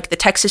more like the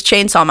Texas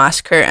Chainsaw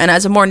Massacre and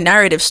has a more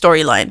narrative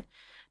storyline.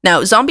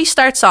 Now, Zombie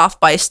starts off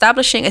by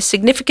establishing a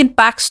significant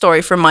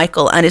backstory for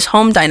Michael and his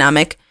home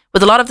dynamic,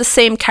 with a lot of the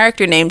same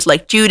character names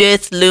like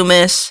Judith,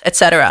 Loomis,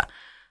 etc.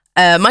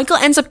 Michael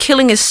ends up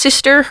killing his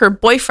sister, her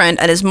boyfriend,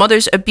 and his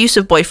mother's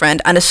abusive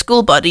boyfriend, and a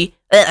school bully,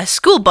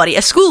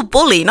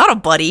 not a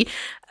buddy,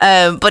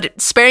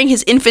 but sparing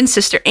his infant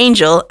sister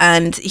Angel,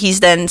 and he's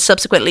then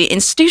subsequently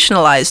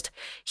institutionalized.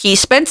 He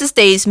spends his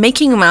days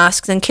making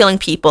masks and killing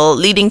people,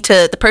 leading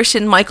to the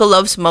person Michael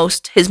loves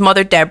most, his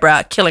mother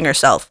Deborah, killing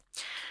herself.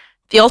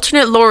 The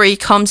alternate Laurie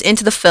comes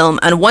into the film,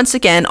 and once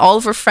again, all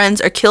of her friends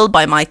are killed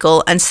by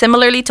Michael, and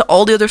similarly to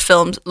all the other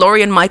films,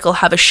 Laurie and Michael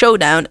have a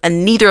showdown,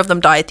 and neither of them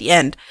die at the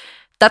end.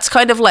 That's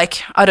kind of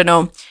like, I don't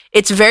know,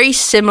 it's very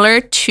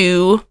similar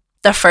to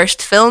the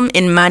first film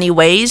in many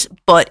ways,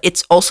 but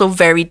it's also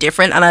very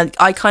different, and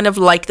I kind of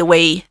like the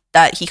way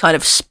that he kind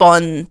of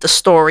spun the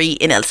story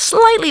in a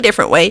slightly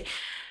different way.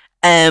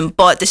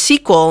 But the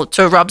sequel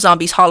to Rob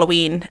Zombie's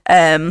Halloween,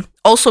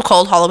 also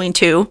called Halloween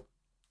 2,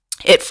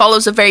 it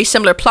follows a very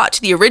similar plot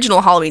to the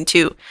original Halloween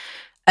 2,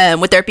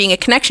 with there being a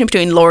connection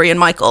between Laurie and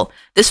Michael.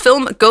 This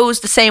film goes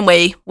the same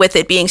way, with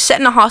it being set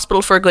in a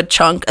hospital for a good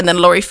chunk, and then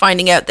Laurie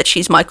finding out that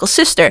she's Michael's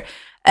sister.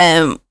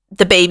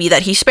 the baby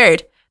that he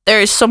spared.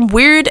 There is some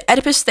weird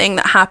Oedipus thing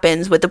that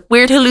happens with the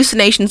weird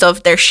hallucinations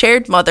of their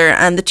shared mother,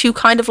 and the two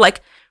kind of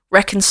like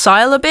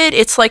reconcile a bit.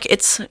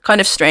 It's kind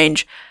of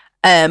strange.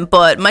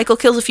 But Michael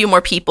kills a few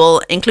more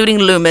people, including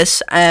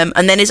Loomis,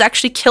 and then is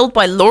actually killed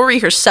by Laurie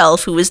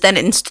herself, who was then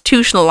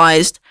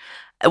institutionalized,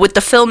 with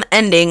the film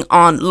ending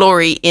on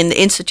Laurie in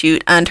the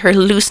institute and her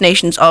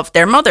hallucinations of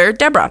their mother,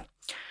 Deborah.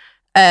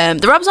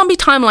 The Rob Zombie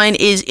timeline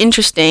is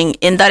interesting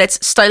in that it's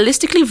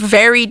stylistically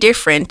very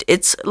different.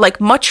 It's like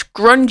much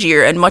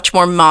grungier and much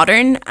more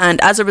modern, and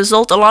as a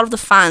result, a lot of the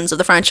fans of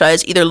the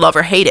franchise either love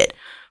or hate it.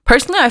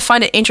 Personally, I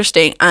find it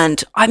interesting,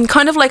 and I'm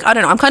kind of like, I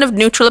don't know, I'm kind of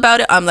neutral about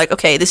it. I'm like,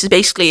 okay, this is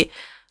basically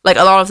like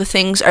a lot of the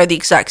things are the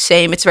exact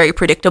same. It's very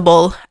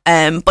predictable,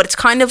 but it's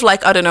kind of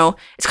like, I don't know,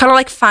 it's kind of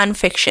like fan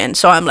fiction.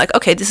 So I'm like,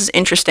 okay, this is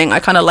interesting. I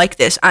kind of like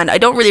this, and I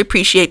don't really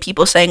appreciate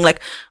people saying like,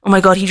 oh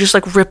my god, he just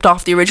like ripped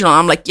off the original.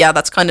 I'm like, yeah,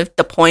 that's kind of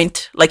the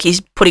point. Like, he's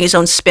putting his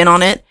own spin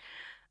on it.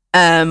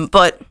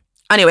 But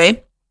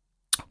anyway,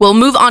 we'll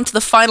move on to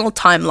the final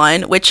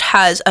timeline, which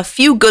has a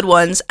few good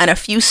ones and a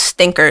few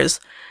stinkers.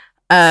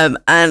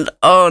 And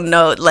oh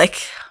no,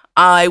 like,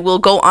 I will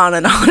go on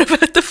and on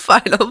about the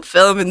final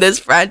film in this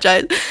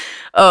franchise.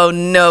 Oh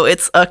no,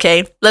 it's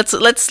okay.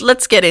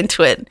 Let's get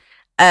into it.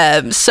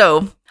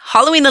 So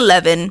Halloween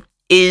 11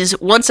 is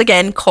once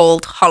again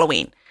called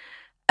Halloween.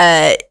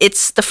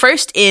 It's the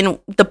first in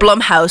the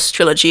Blumhouse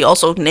trilogy,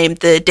 also named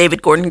the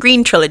David Gordon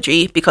Green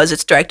trilogy, because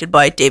it's directed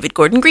by David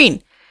Gordon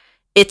Green.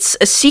 It's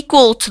a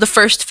sequel to the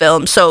first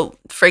film. So,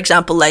 for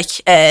example,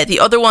 like the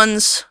other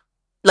ones,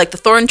 like the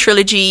Thorn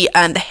trilogy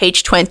and the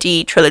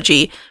H20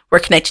 trilogy, were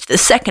connected to the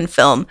second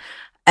film.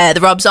 The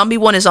Rob Zombie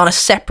one is on a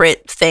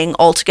separate thing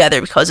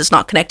altogether because it's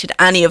not connected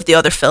to any of the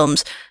other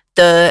films.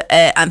 The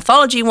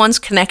anthology one's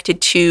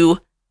connected to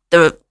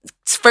the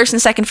first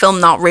and second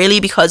film, not really,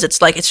 because it's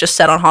just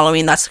set on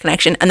Halloween, that's the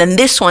connection. And then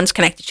this one's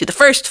connected to the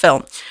first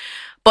film.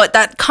 But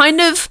that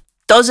kind of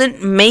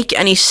doesn't make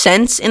any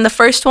sense in the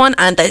first one,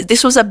 and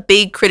this was a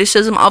big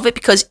criticism of it,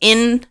 because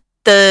in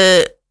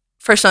the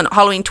first one,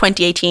 Halloween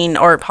 2018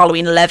 or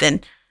Halloween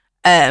 11,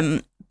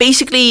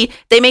 basically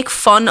they make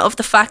fun of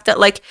the fact that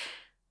like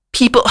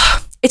people,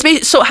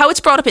 so how it's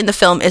brought up in the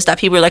film is that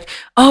people are like,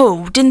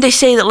 oh, didn't they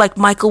say that like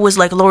Michael was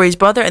like Laurie's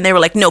brother? And they were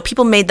like, no,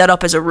 people made that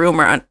up as a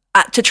rumor and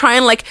to try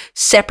and like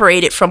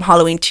separate it from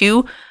Halloween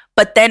 2.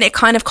 But then it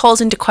kind of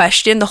calls into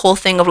question the whole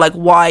thing of like,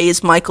 why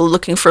is Michael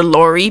looking for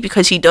Laurie?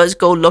 Because he does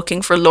go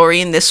looking for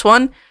Laurie in this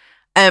one.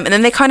 And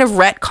then they kind of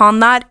retcon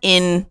that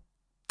in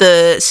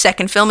the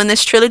second film in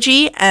this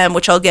trilogy,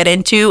 which I'll get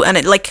into. And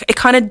it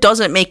kind of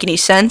doesn't make any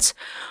sense.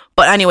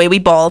 But anyway, we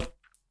ball.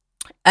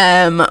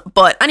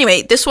 But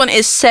anyway, this one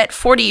is set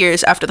 40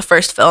 years after the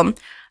first film,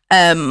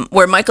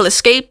 where Michael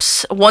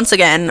escapes once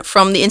again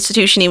from the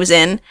institution he was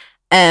in.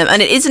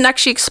 And it isn't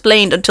actually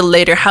explained until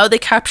later how they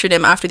captured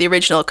him after the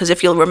original, because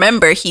if you'll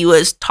remember, he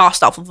was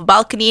tossed off of a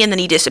balcony and then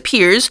he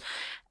disappears.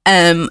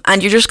 And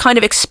you're just kind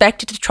of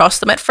expected to trust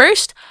them at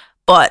first.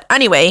 But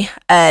anyway,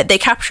 they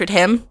captured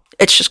him.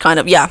 It's just kind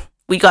of, yeah,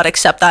 we got to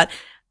accept that.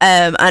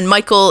 And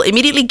Michael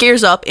immediately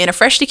gears up in a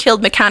freshly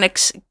killed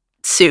mechanic's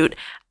suit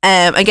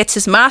and gets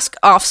his mask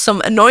off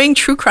some annoying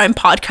true crime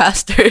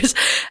podcasters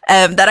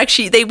that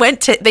actually,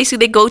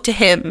 they go to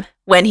him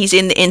when he's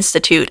in the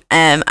institute,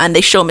 and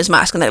they show him his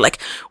mask, and they're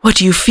like, what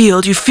do you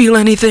feel? Do you feel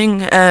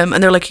anything?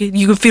 And they're like,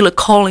 you can feel it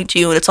calling to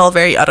you, and it's all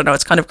very, I don't know,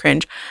 it's kind of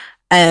cringe.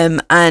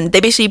 And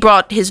they basically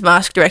brought his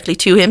mask directly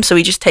to him, so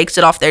he just takes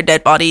it off their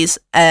dead bodies,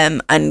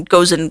 and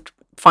goes and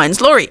finds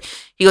Laurie.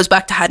 He goes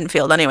back to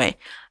Haddonfield anyway.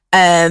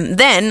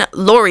 Then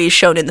Laurie is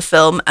shown in the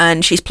film,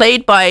 and she's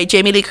played by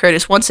Jamie Lee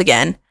Curtis once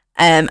again.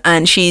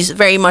 And she's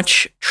very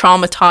much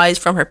traumatized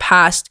from her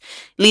past,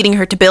 leading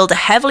her to build a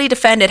heavily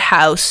defended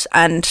house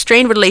and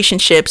strained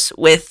relationships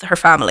with her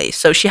family.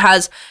 So she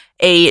has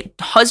a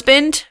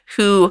husband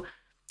who,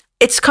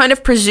 it's kind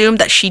of presumed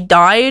that he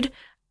died,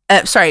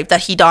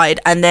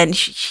 and then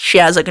she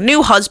has like a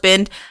new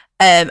husband,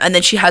 and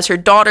then she has her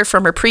daughter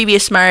from her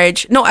previous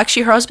marriage. No,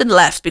 actually her husband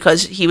left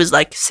because he was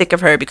like sick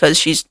of her because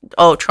she's,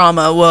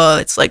 trauma, whoa,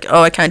 it's like,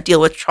 I can't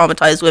deal with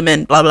traumatized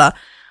women, blah, blah.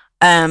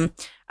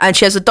 And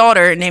she has a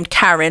daughter named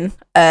Karen.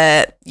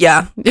 Very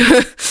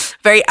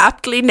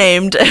aptly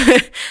named.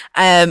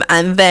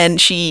 And then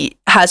she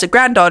has a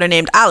granddaughter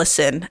named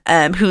Allison,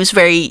 who's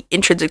very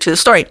intrinsic to the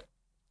story.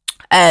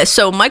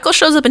 So Michael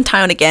shows up in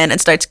town again and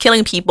starts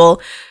killing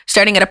people,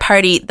 starting at a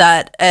party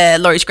that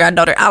Laurie's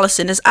granddaughter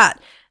Allison is at.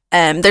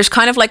 There's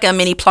kind of like a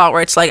mini plot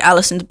where it's like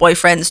Allison's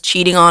boyfriend's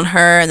cheating on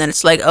her, and then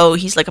it's like, oh,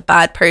 he's like a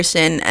bad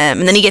person,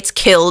 and then he gets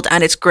killed,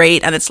 and it's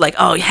great, and it's like,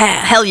 oh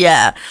yeah, hell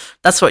yeah,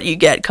 that's what you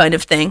get, kind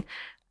of thing.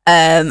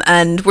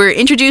 And we're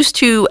introduced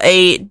to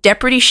a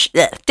deputy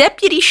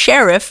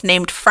sheriff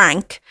named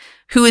Frank,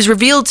 who is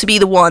revealed to be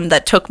the one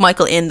that took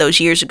Michael in those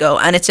years ago,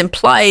 and it's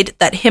implied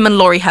that him and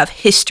Laurie have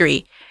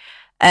history.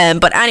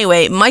 But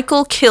anyway,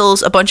 Michael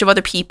kills a bunch of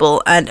other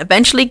people and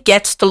eventually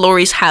gets to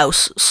Laurie's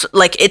house. So,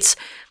 like, it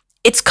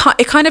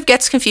kind of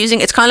gets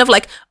confusing. It's kind of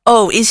like,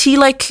 oh, is he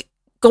like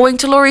going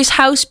to Laurie's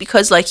house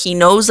because like he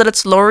knows that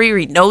it's Laurie, or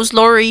he knows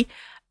Laurie?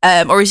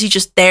 or is he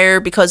just there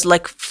because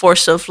like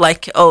force of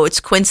like, oh, it's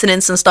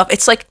coincidence and stuff.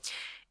 It's like,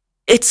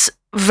 it's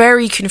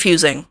very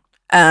confusing.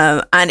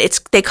 And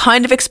they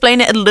kind of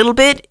explain it a little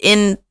bit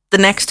in the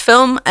next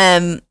film.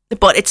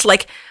 But it's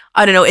like,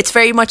 I don't know, it's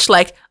very much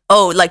like,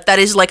 oh, like that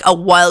is like a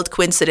wild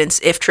coincidence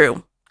if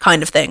true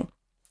kind of thing.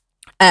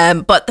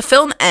 But the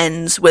film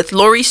ends with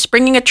Laurie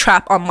springing a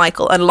trap on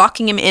Michael and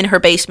locking him in her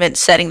basement,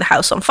 setting the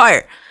house on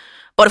fire.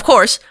 But of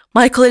course,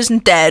 Michael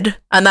isn't dead,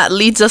 and that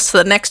leads us to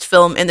the next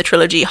film in the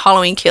trilogy,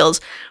 Halloween Kills,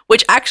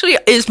 which actually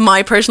is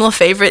my personal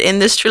favorite in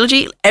this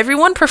trilogy.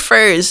 Everyone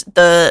prefers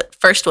the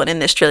first one in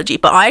this trilogy,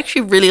 but I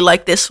actually really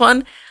like this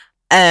one,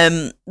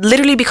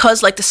 literally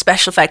because like the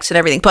special effects and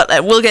everything, but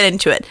we'll get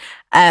into it.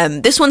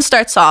 This one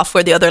starts off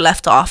where the other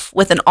left off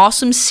with an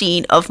awesome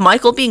scene of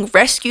Michael being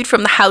rescued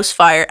from the house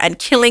fire and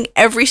killing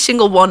every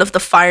single one of the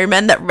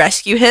firemen that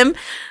rescue him.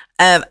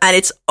 And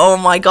it's, oh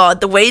my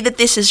god, the way that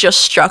this is just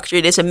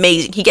structured is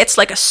amazing. He gets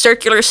like a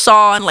circular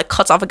saw and like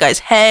cuts off a guy's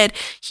head.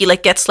 He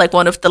like gets like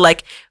one of the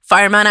like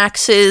fireman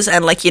axes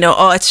and like, you know,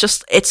 oh,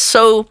 it's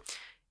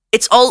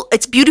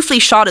beautifully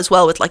shot as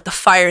well with like the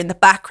fire in the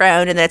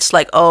background. And it's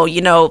like, oh,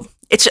 you know,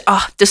 it's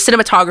the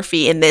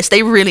cinematography in this,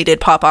 they really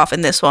did pop off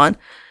in this one.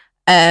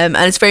 And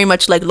it's very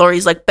much like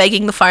Laurie's like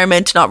begging the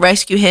firemen to not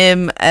rescue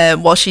him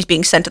while she's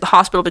being sent to the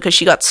hospital because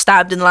she got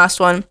stabbed in the last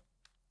one.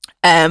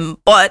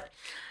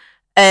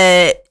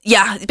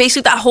 Yeah,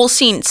 basically that whole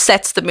scene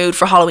sets the mood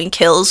for Halloween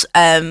Kills.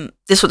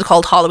 This was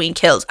called Halloween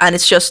Kills, and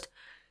it's just,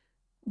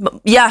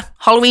 yeah,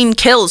 Halloween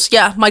Kills.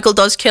 Yeah, Michael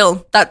does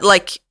kill. That,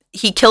 like,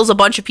 he kills a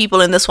bunch of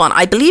people in this one.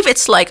 I believe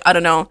it's like, I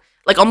don't know,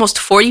 like almost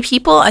 40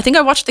 people. I think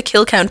I watched the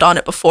kill count on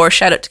it before.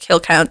 Shout out to Kill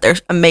Count. They're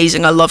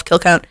amazing. I love Kill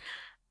Count.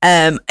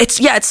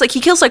 It's like he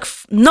kills like,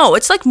 no,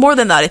 it's like more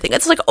than that. I think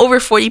it's like over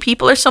 40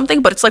 people or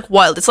something, but it's like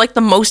wild. It's like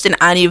the most in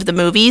any of the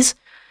movies.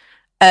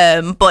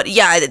 But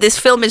yeah, this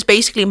film is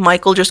basically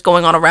Michael just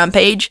going on a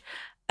rampage.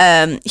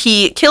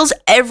 He kills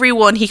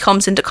everyone he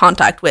comes into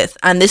contact with,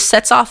 and this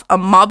sets off a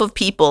mob of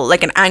people,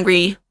 like an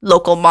angry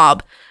local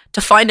mob, to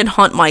find and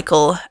hunt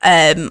Michael.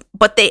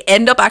 But they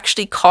end up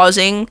actually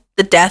causing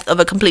the death of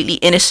a completely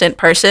innocent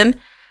person,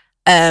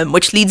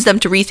 which leads them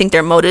to rethink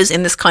their motives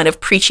in this kind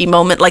of preachy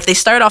moment. Like, they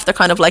start off, they're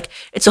kind of like,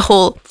 it's a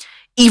whole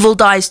evil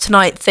dies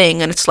tonight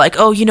thing, and it's like,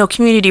 oh, you know,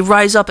 community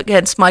rise up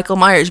against Michael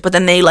Myers, but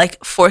then they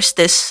like force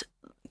this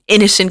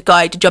innocent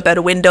guy to jump out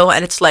a window,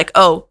 and it's like,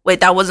 oh wait,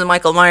 that wasn't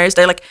Michael Myers.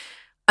 They're like,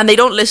 and they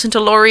don't listen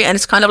to Laurie, and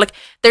it's kind of like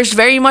there's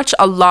very much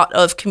a lot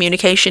of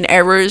communication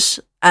errors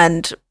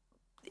and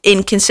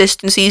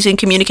inconsistencies in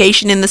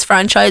communication in this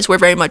franchise, where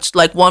very much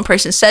like one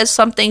person says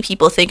something,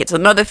 people think it's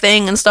another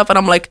thing and stuff, and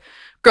I'm like,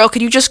 girl,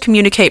 could you just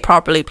communicate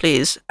properly,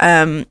 please?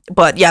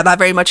 But yeah, that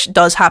very much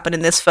does happen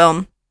in this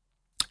film.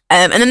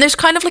 And then there's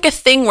kind of like a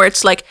thing where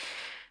it's like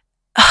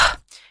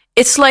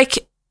it's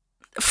like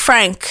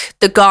Frank,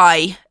 the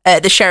guy,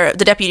 the sheriff,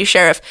 the deputy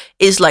sheriff,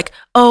 is like,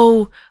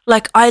 oh,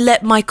 like, I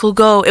let Michael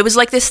go. It was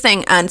like this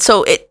thing. And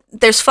so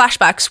there's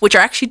flashbacks, which are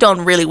actually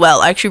done really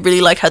well. I actually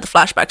really like how the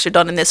flashbacks are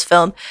done in this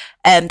film.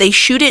 They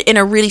shoot it in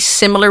a really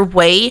similar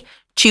way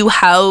to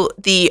how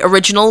the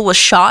original was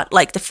shot,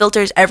 like the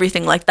filters,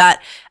 everything like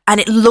that. And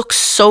it looks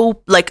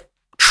so like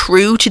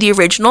true to the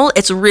original.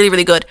 It's really,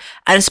 really good.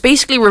 And it's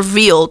basically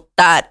revealed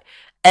that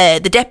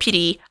the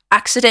deputy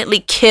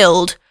accidentally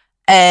killed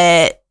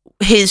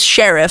his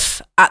sheriff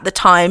at the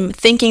time,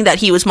 thinking that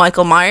he was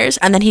Michael Myers,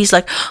 and then he's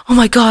like, oh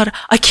my god,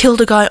 I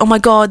killed a guy, oh my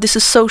god, this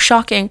is so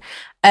shocking.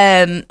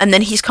 And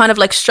then he's kind of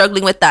like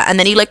struggling with that, and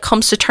then he like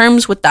comes to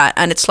terms with that,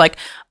 and it's like,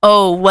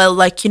 oh well,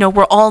 like, you know,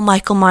 we're all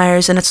Michael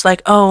Myers, and it's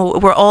like, oh,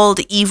 we're all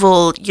the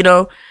evil, you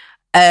know.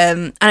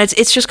 And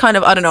it's just kind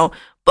of, I don't know,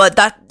 but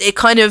that it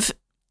kind of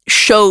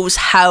shows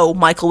how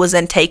Michael was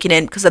then taken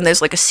in, because then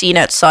there's like a scene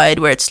outside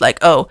where it's like,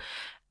 oh,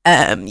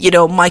 you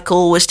know,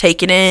 Michael was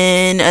taken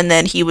in, and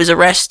then he was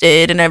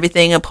arrested and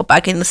everything and put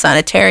back in the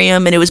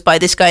sanitarium, and it was by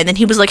this guy, and then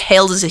he was like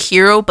hailed as a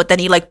hero, but then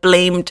he like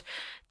blamed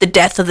the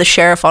death of the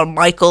sheriff on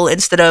Michael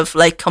instead of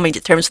like coming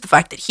to terms with the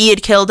fact that he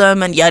had killed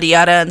him and yada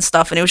yada and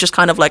stuff. And it was just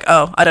kind of like,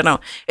 oh, I don't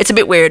know, it's a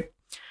bit weird.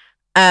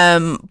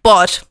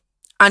 But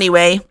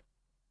anyway,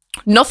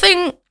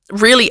 nothing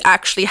really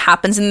actually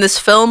happens in this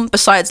film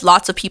besides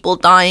lots of people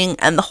dying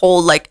and the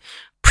whole like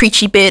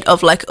preachy bit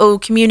of like, oh,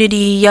 community,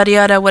 yada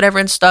yada, whatever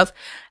and stuff.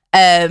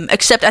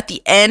 Except at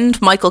the end,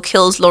 Michael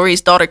kills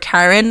Laurie's daughter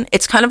Karen.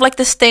 It's kind of like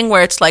this thing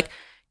where it's like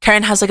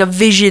Karen has like a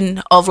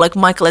vision of like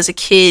Michael as a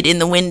kid in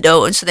the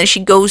window, and so then she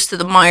goes to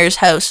the Myers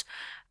house,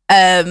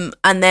 and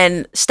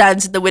then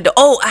stands in the window.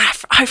 Oh,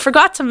 I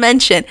forgot to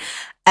mention,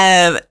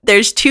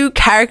 there's two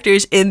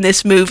characters in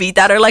this movie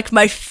that are like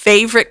my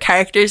favorite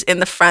characters in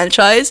the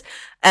franchise.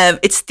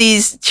 It's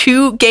these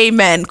two gay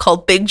men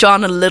called Big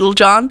John and Little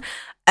John.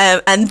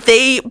 And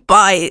they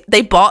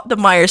bought the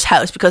Myers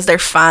house because they're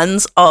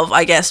fans of,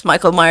 I guess,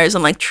 Michael Myers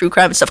and like true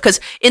crime and stuff. Because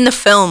in the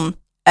film,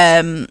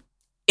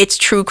 it's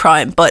true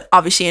crime, but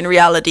obviously in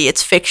reality,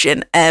 it's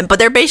fiction. But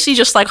they're basically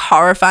just like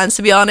horror fans,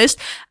 to be honest.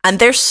 And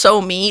they're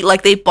so me.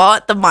 Like, they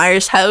bought the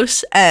Myers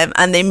house,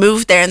 and they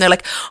moved there, and they're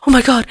like, oh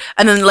my god.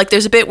 And then like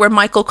there's a bit where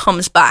Michael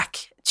comes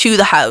back to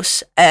the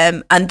house,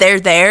 and they're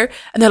there,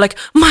 and they're like,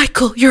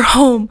 Michael, you're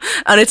home,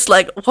 and it's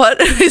like, what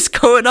is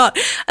going on?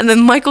 And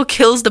then Michael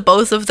kills the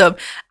both of them,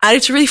 and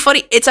it's really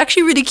funny. It's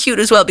actually really cute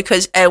as well,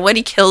 because when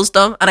he kills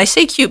them, and I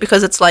say cute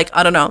because it's like,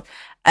 I don't know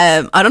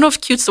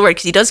if cute's the word,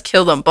 because he does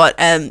kill them, but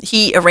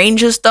he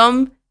arranges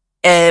them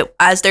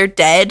as they're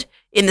dead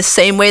in the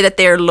same way that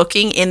they're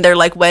looking in their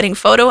like wedding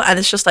photo, and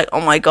it's just like,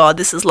 oh my god,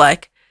 this is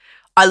like,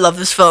 I love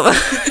this film.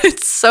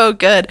 It's so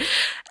good.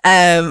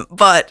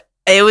 But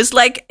it was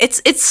like,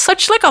 it's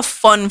such like a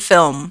fun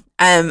film.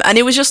 And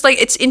it was just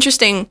like, it's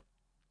interesting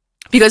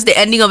because the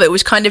ending of it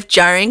was kind of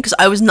jarring, because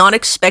I was not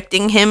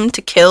expecting him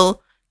to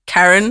kill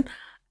Karen,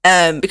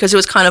 because it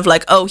was kind of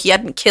like, oh, he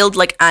hadn't killed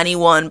like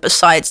anyone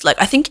besides like,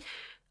 I think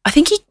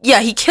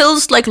he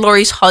kills like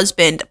Laurie's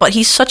husband, but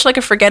he's such like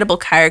a forgettable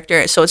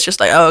character, so it's just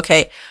like, oh,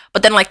 okay.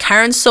 But then like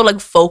Karen's so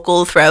like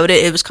vocal throughout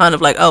it, it was kind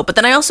of like, oh, but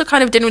then I also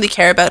kind of didn't really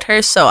care about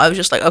her, so I was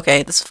just like,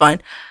 okay, this is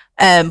fine.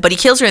 But he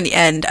kills her in the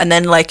end, and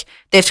then like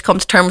they have to come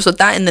to terms with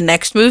that in the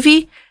next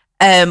movie.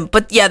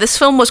 But yeah, this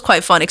film was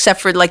quite fun,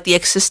 except for like the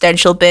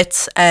existential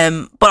bits.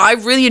 But I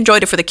really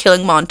enjoyed it for the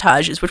killing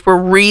montages, which were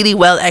really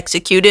well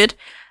executed.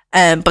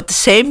 But the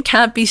same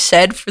can't be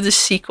said for the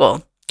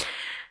sequel.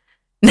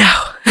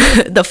 Now,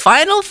 the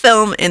final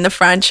film in the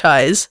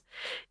franchise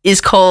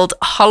is called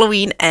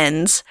Halloween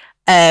Ends.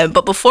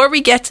 But before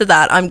we get to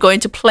that, I'm going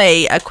to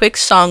play a quick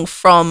song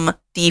from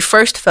the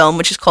first film,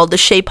 which is called The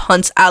Shape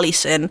Hunts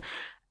Allison.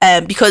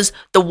 Because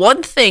the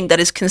one thing that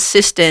is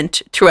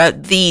consistent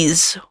throughout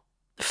these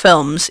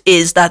films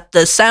is that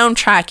the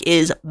soundtrack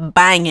is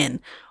banging.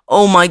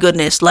 Oh my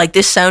goodness, like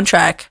this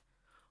soundtrack,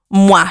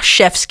 mwah,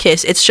 chef's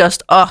kiss. It's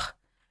just,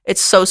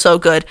 it's so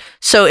good.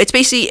 So it's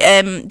basically,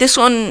 this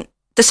one,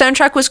 the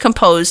soundtrack was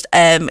composed,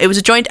 it was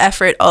a joint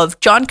effort of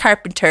John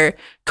Carpenter,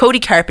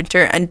 Cody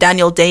Carpenter, and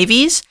Daniel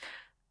Davies.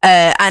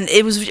 And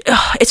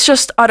it's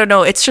just, I don't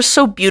know, it's just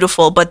so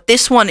beautiful. But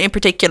this one in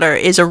particular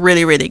is a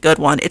really, really good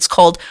one. It's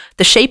called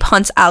The Shape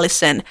Hunts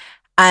Allison.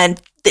 And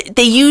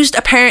they used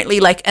apparently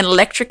like an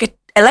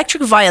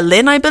electric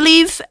violin, I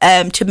believe,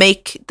 to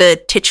make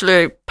the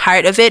titular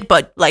part of it.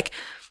 But like,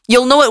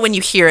 you'll know it when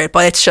you hear it,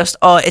 but it's just,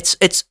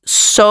 it's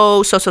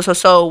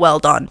so well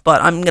done.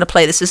 But I'm going to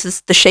play this. This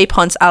is The Shape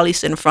Hunts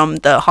Allison from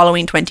the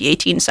Halloween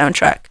 2018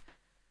 soundtrack.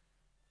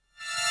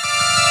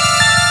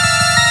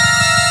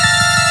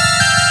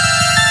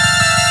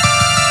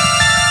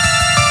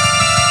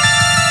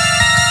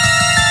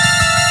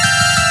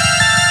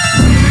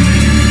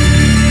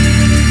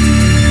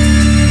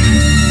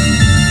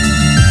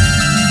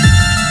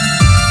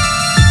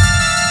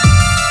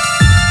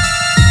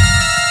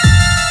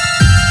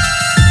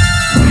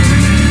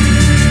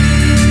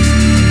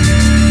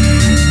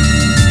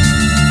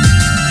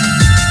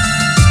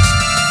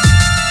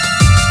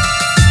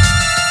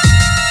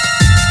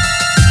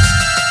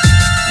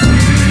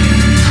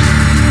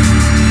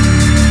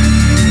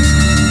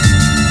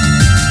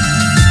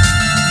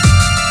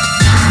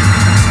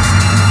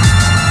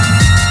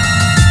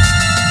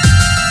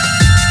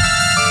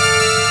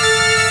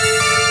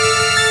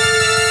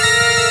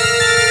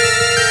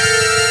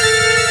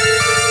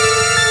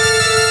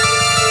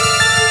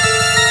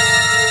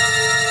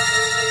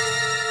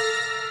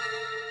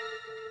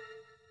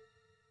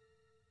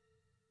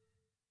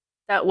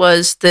 That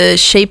was The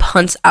Shape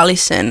Hunts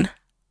Allison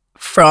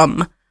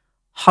from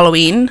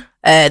Halloween,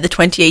 the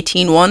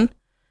 2018 one.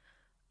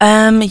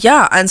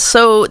 Yeah, and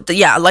so,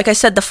 like I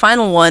said, the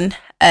final one,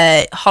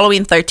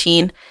 Halloween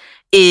 13,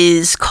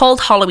 is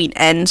called Halloween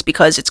Ends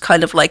because it's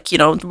kind of like,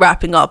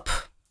 wrapping up.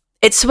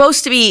 It's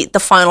supposed to be the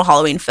final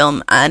Halloween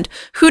film, and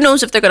who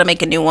knows if they're going to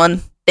make a new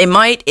one. They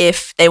might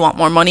if they want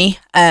more money,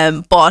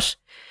 but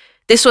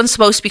this one's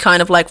supposed to be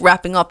kind of like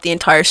wrapping up the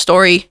entire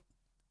story,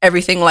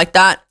 everything like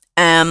that.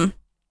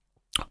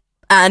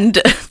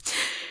 And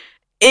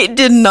it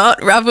did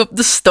not wrap up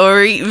the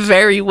story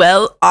very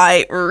well.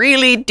 I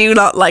really do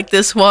not like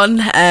this one,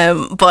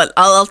 but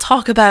I'll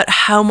talk about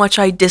how much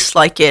I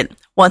dislike it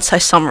once I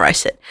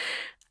summarize it.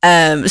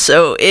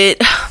 So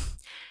it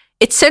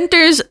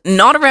centers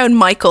not around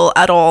Michael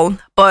at all,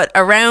 but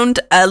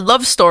around a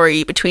love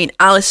story between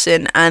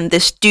Allison and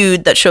this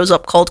dude that shows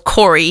up called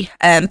Corey.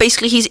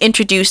 Basically, he's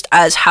introduced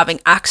as having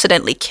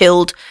accidentally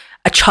killed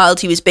a child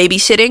he was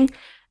babysitting.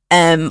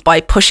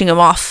 By pushing him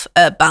off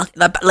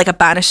like a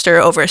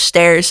banister over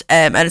stairs,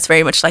 and it's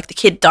very much like the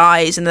kid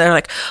dies, and they're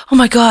like, "Oh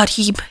my god,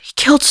 he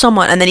killed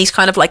someone," and then he's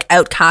kind of like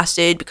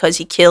outcasted because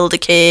he killed a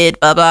kid,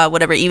 blah blah,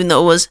 whatever, even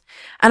though it was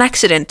an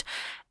accident.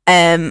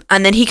 And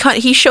then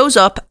he shows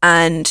up,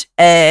 and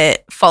him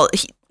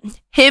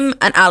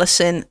and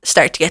Allison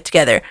start to get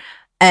together,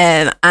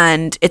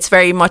 and it's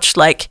very much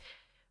like,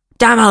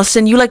 "Damn,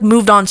 Allison, you like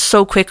moved on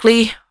so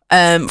quickly."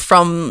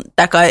 From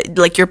that guy,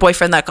 like your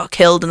boyfriend that got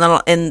killed in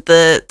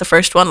the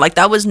first one, like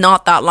that was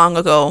not that long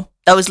ago.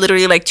 That was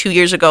literally like 2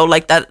 years ago.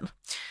 Like that.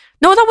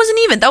 No, that wasn't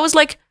even. That was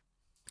like,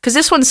 because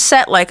this one's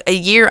set like a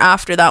year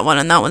after that one,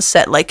 and that one's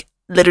set like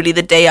literally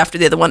the day after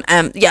the other one.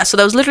 Yeah, so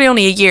that was literally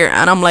only a year,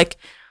 and I'm like,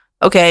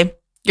 okay,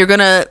 you're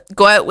gonna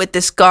go out with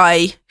this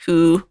guy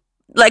who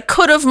like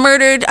could have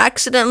murdered,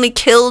 accidentally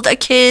killed a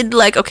kid.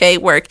 Like, okay,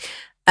 work.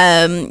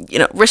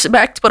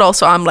 Respect, but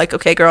also I'm like,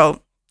 okay,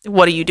 girl,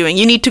 what are you doing?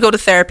 You need to go to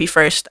therapy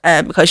first,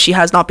 because she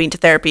has not been to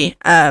therapy.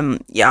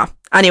 Yeah.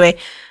 Anyway,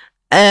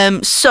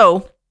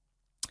 so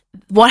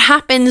what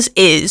happens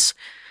is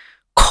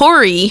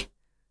Corey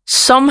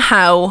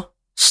somehow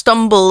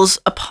stumbles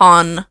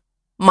upon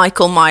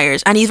Michael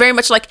Myers, and he's very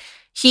much like,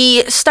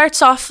 he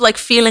starts off like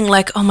feeling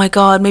like, oh my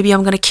god, maybe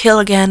I'm gonna kill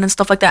again and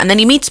stuff like that, and then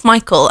he meets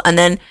Michael, and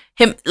then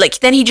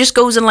then he just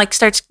goes and like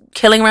starts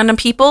killing random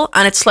people,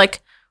 and it's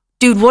like,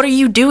 dude, what are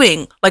you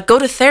doing? Like, go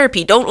to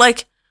therapy. Don't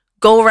like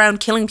go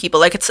around killing people.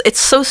 Like, it's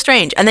so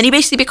strange. And then he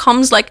basically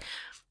becomes like,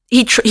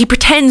 he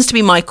pretends to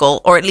be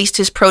Michael, or at least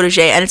his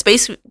protege, and it's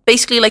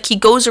basically like he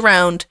goes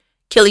around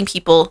killing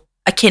people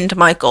akin to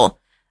Michael.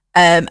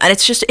 And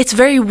it's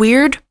very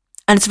weird,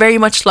 and it's very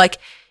much like,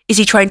 is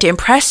he trying to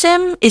impress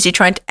him? Is he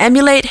trying to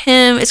emulate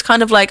him? It's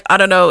kind of like, I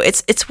don't know.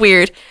 It's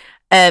weird.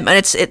 And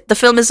the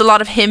film is a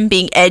lot of him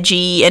being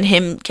edgy and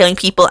him killing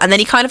people, and then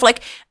he kind of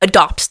like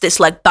adopts this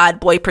like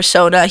bad boy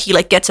persona. He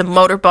like gets a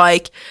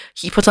motorbike,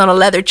 he puts on a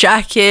leather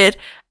jacket,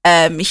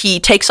 he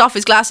takes off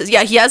his glasses.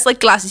 Yeah, he has like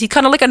glasses. He's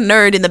kind of like a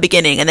nerd in the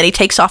beginning, and then he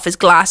takes off his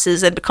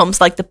glasses and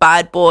becomes like the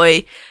bad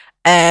boy,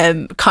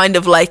 kind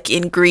of like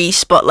in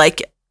Grease, but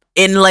like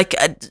in like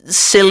a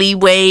silly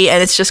way.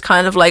 And it's just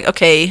kind of like,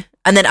 okay.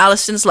 And then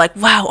Allison's like,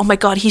 wow, oh my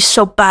god, he's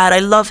so bad, I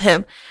love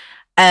him.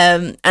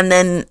 And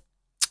then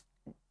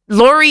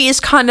Laurie is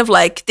kind of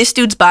like, this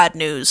dude's bad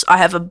news. I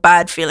have a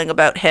bad feeling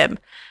about him.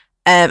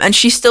 And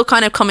she's still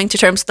kind of coming to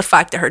terms with the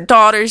fact that her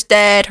daughter's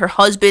dead, her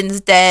husband's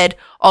dead,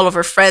 all of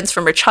her friends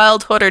from her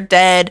childhood are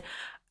dead.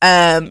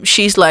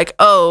 She's like,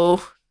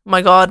 oh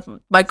my god,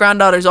 my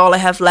granddaughter's all I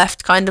have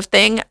left, kind of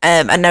thing.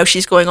 And now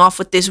she's going off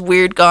with this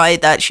weird guy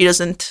that she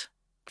doesn't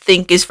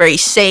think is very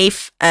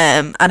safe,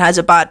 and has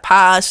a bad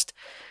past.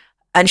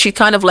 And she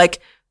kind of like,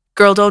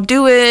 girl, don't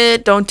do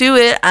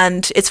it.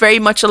 And it's very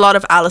much a lot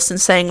of Allison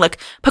saying like,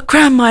 but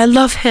grandma, I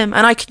love him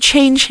and I can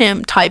change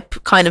him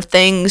type kind of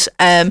things.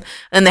 And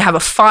they have a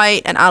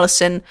fight, and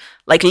Allison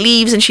like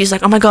leaves, and she's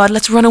like, oh my god,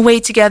 let's run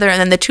away together. And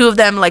then the two of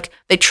them, like,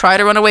 they try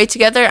to run away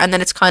together, and then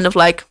it's kind of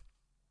like,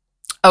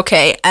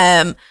 okay,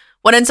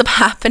 what ends up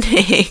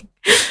happening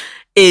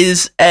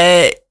is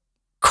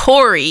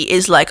Corey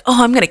is like,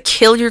 oh, I'm gonna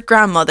kill your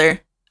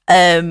grandmother.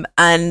 And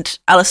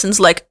Allison's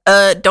like,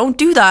 don't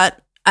do that.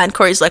 And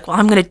Corey's like, well,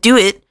 I'm going to do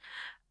it.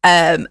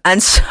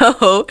 And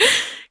so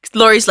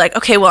Laurie's like,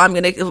 okay, well, I'm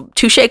going to,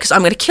 touche, because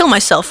I'm going to kill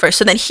myself first.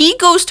 So then he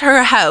goes to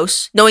her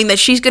house knowing that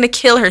she's going to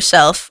kill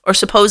herself, or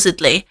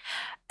supposedly,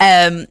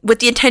 with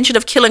the intention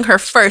of killing her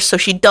first, so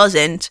she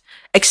doesn't,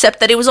 except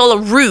that it was all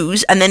a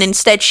ruse. And then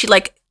instead she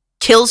like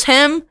kills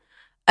him.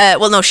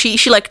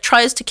 She like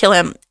tries to kill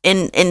him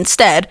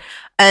instead.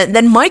 And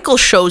then Michael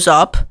shows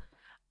up.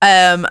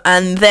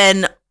 And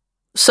then,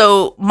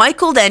 so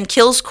Michael then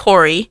kills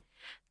Corey.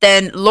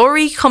 Then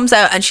Laurie comes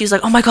out and she's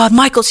like, oh my god,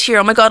 Michael's here.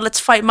 Oh my god, let's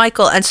fight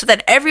Michael. And so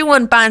then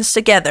everyone bands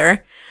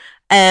together.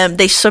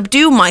 They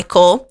subdue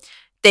Michael.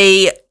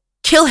 They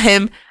kill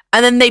him.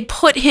 And then they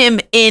put him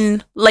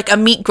in like a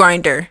meat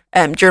grinder.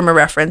 German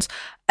reference.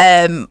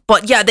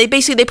 But yeah, they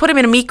put him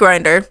in a meat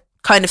grinder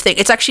kind of thing.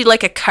 It's actually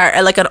like a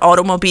car, like an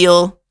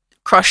automobile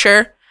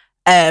crusher.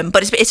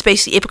 But it's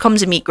basically, it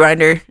becomes a meat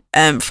grinder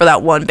for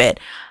that one bit.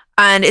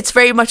 And it's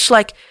very much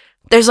like,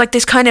 there's like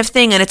this kind of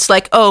thing, and it's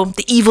like, oh,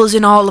 the evil's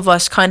in all of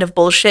us kind of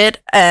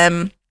bullshit.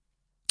 And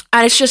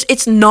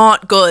it's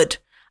not good.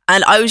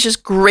 And I was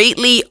just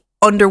greatly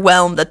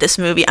underwhelmed at this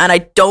movie, and I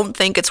don't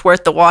think it's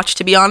worth the watch,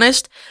 to be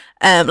honest.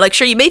 Like,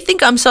 sure, you may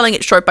think I'm selling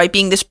it short by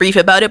being this brief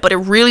about it, but it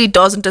really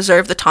doesn't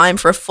deserve the time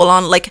for a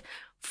full-on, like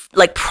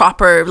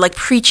proper, like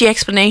preachy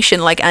explanation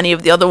like any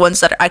of the other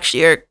ones that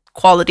actually are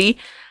quality.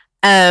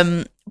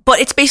 But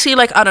it's basically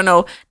like, I don't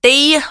know,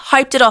 they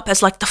hyped it up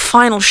as like the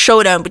final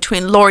showdown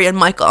between Laurie and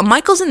Michael. And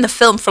Michael's in the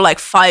film for like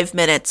 5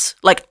 minutes,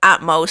 like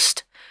at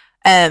most.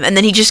 And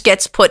then he just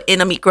gets put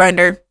in a meat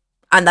grinder,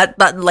 and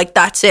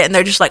that's it. And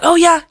they're just like, oh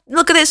yeah,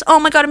 look at this. Oh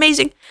my god,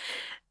 amazing.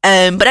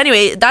 But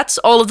anyway, that's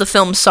all of the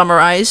film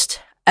summarized.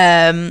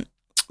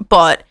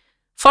 But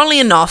funnily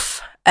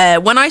enough,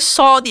 when I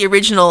saw the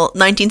original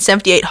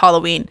 1978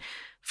 Halloween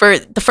for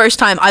the first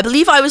time, I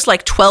believe I was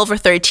like 12 or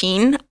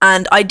 13,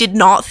 and I did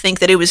not think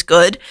that it was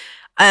good.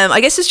 I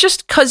guess it's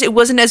just because it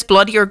wasn't as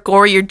bloody or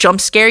gory or jump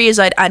scary as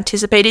I'd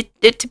anticipated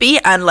it to be,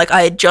 and like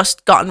I had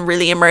just gotten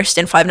really immersed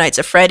in Five Nights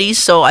at Freddy's,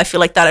 so I feel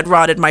like that had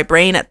rotted my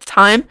brain at the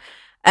time.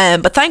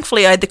 But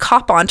thankfully I had the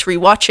cop on to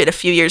rewatch it a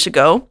few years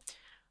ago.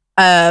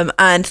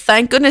 And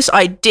thank goodness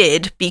I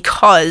did,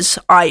 because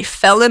I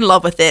fell in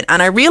love with it,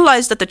 and I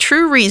realized that the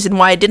true reason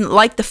why I didn't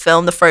like the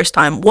film the first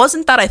time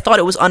wasn't that I thought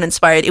it was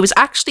uninspired. It was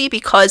actually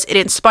because it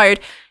inspired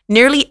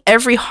nearly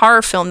every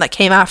horror film that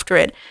came after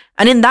it,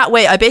 and in that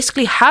way I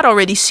basically had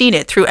already seen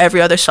it through every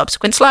other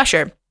subsequent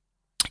slasher.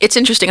 It's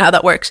interesting how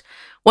that works.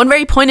 One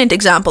very poignant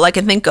example I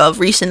can think of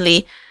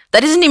recently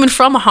that isn't even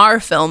from a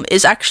horror film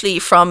is actually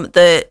from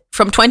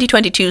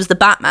 2022's The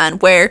Batman,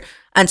 where,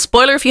 and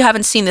spoiler if you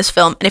haven't seen this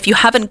film, and if you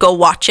haven't, go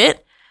watch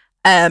it.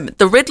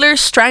 The Riddler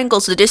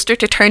strangles the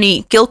district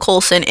attorney Gil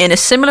Colson in a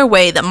similar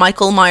way that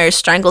Michael Myers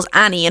strangles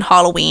Annie in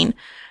Halloween.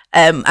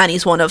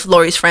 Annie's one of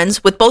Laurie's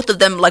friends, with both of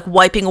them like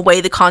wiping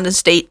away the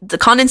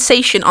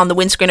condensation on the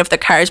windscreen of their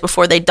cars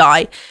before they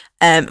die,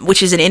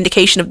 which is an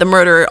indication of the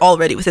murder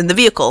already within the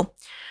vehicle.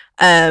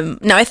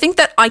 Now, I think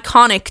that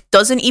iconic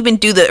doesn't even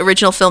do the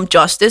original film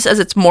justice, as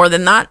it's more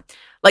than that.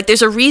 Like,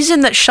 there's a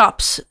reason that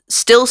shops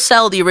still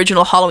sell the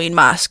original Halloween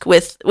mask,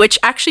 which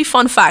actually,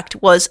 fun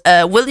fact, was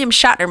a William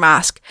Shatner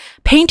mask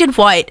painted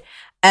white.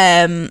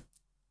 They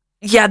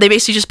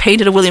basically just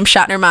painted a William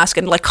Shatner mask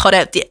and like cut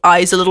out the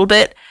eyes a little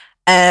bit.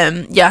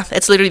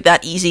 It's literally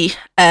that easy.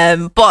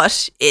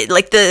 But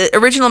the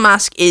original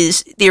mask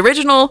is the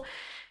original,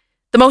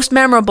 the most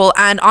memorable,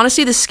 and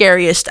honestly the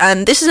scariest.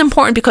 And this is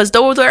important because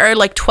though there are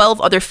like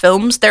 12 other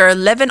films, there are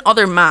 11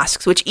 other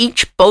masks, which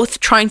each both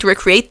trying to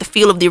recreate the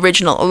feel of the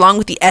original along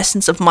with the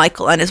essence of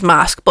Michael and his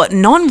mask, but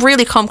none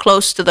really come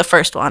close to the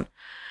first one.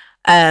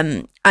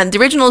 And the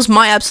original is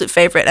my absolute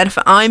favorite. And if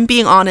I'm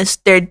being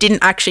honest, there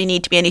didn't actually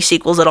need to be any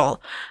sequels at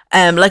all.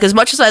 As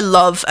much as I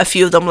love a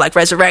few of them, like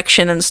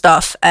Resurrection and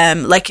stuff,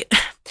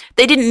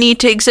 they didn't need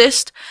to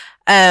exist.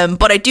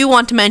 But I do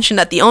want to mention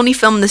that the only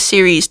film in the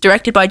series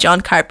directed by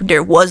John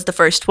Carpenter was the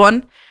first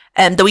one.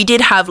 Though he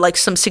did have like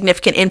some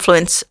significant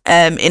influence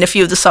in a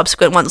few of the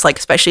subsequent ones, like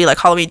especially like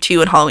Halloween 2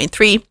 and Halloween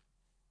 3.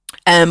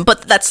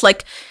 But that's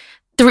like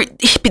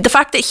the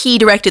fact that he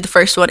directed the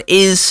first one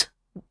is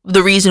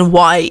the reason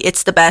why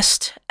it's the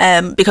best,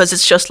 because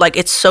it's just like,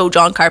 it's so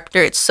John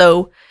Carpenter, it's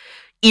so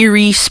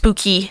eerie,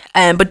 spooky,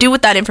 but do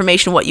with that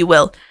information what you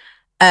will.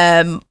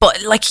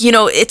 But like, you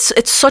know, it's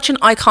such an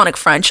iconic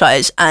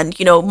franchise, and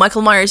you know,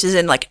 Michael Myers is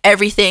in like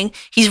everything.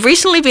 He's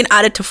recently been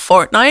added to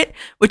Fortnite,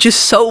 which is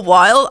so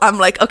wild. I'm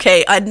like,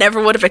 okay, I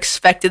never would have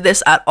expected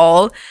this at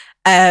all.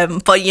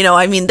 But you know,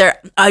 I mean,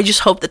 I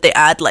just hope that they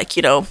add like,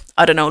 you know,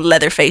 I don't know,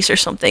 Leatherface or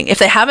something. If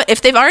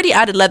they've already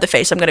added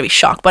Leatherface, I'm gonna be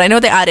shocked. But I know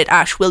they added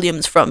Ash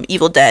Williams from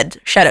Evil Dead.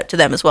 Shout out to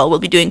them as well. We'll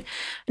be doing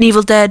an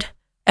Evil Dead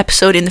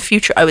episode in the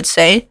future, I would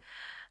say.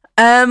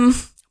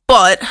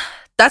 But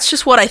that's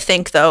just what I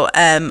think, though.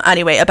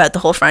 Anyway, about the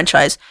whole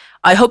franchise.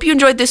 I hope you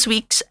enjoyed this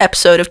week's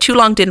episode of Too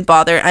Long Didn't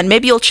Bother, and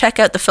maybe you'll check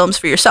out the films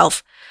for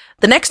yourself.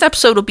 The next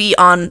episode will be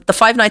on the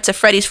Five Nights at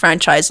Freddy's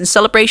franchise in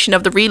celebration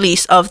of the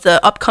release of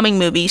the upcoming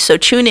movie, so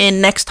tune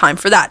in next time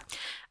for that.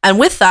 And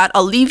with that,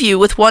 I'll leave you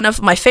with one of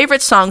my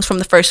favorite songs from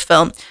the first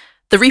film,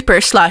 The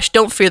Reaper /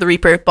 Don't Fear the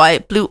Reaper by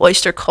Blue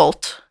Oyster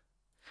Cult.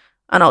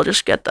 And I'll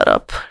just get that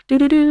up.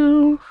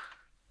 Doo-doo-doo.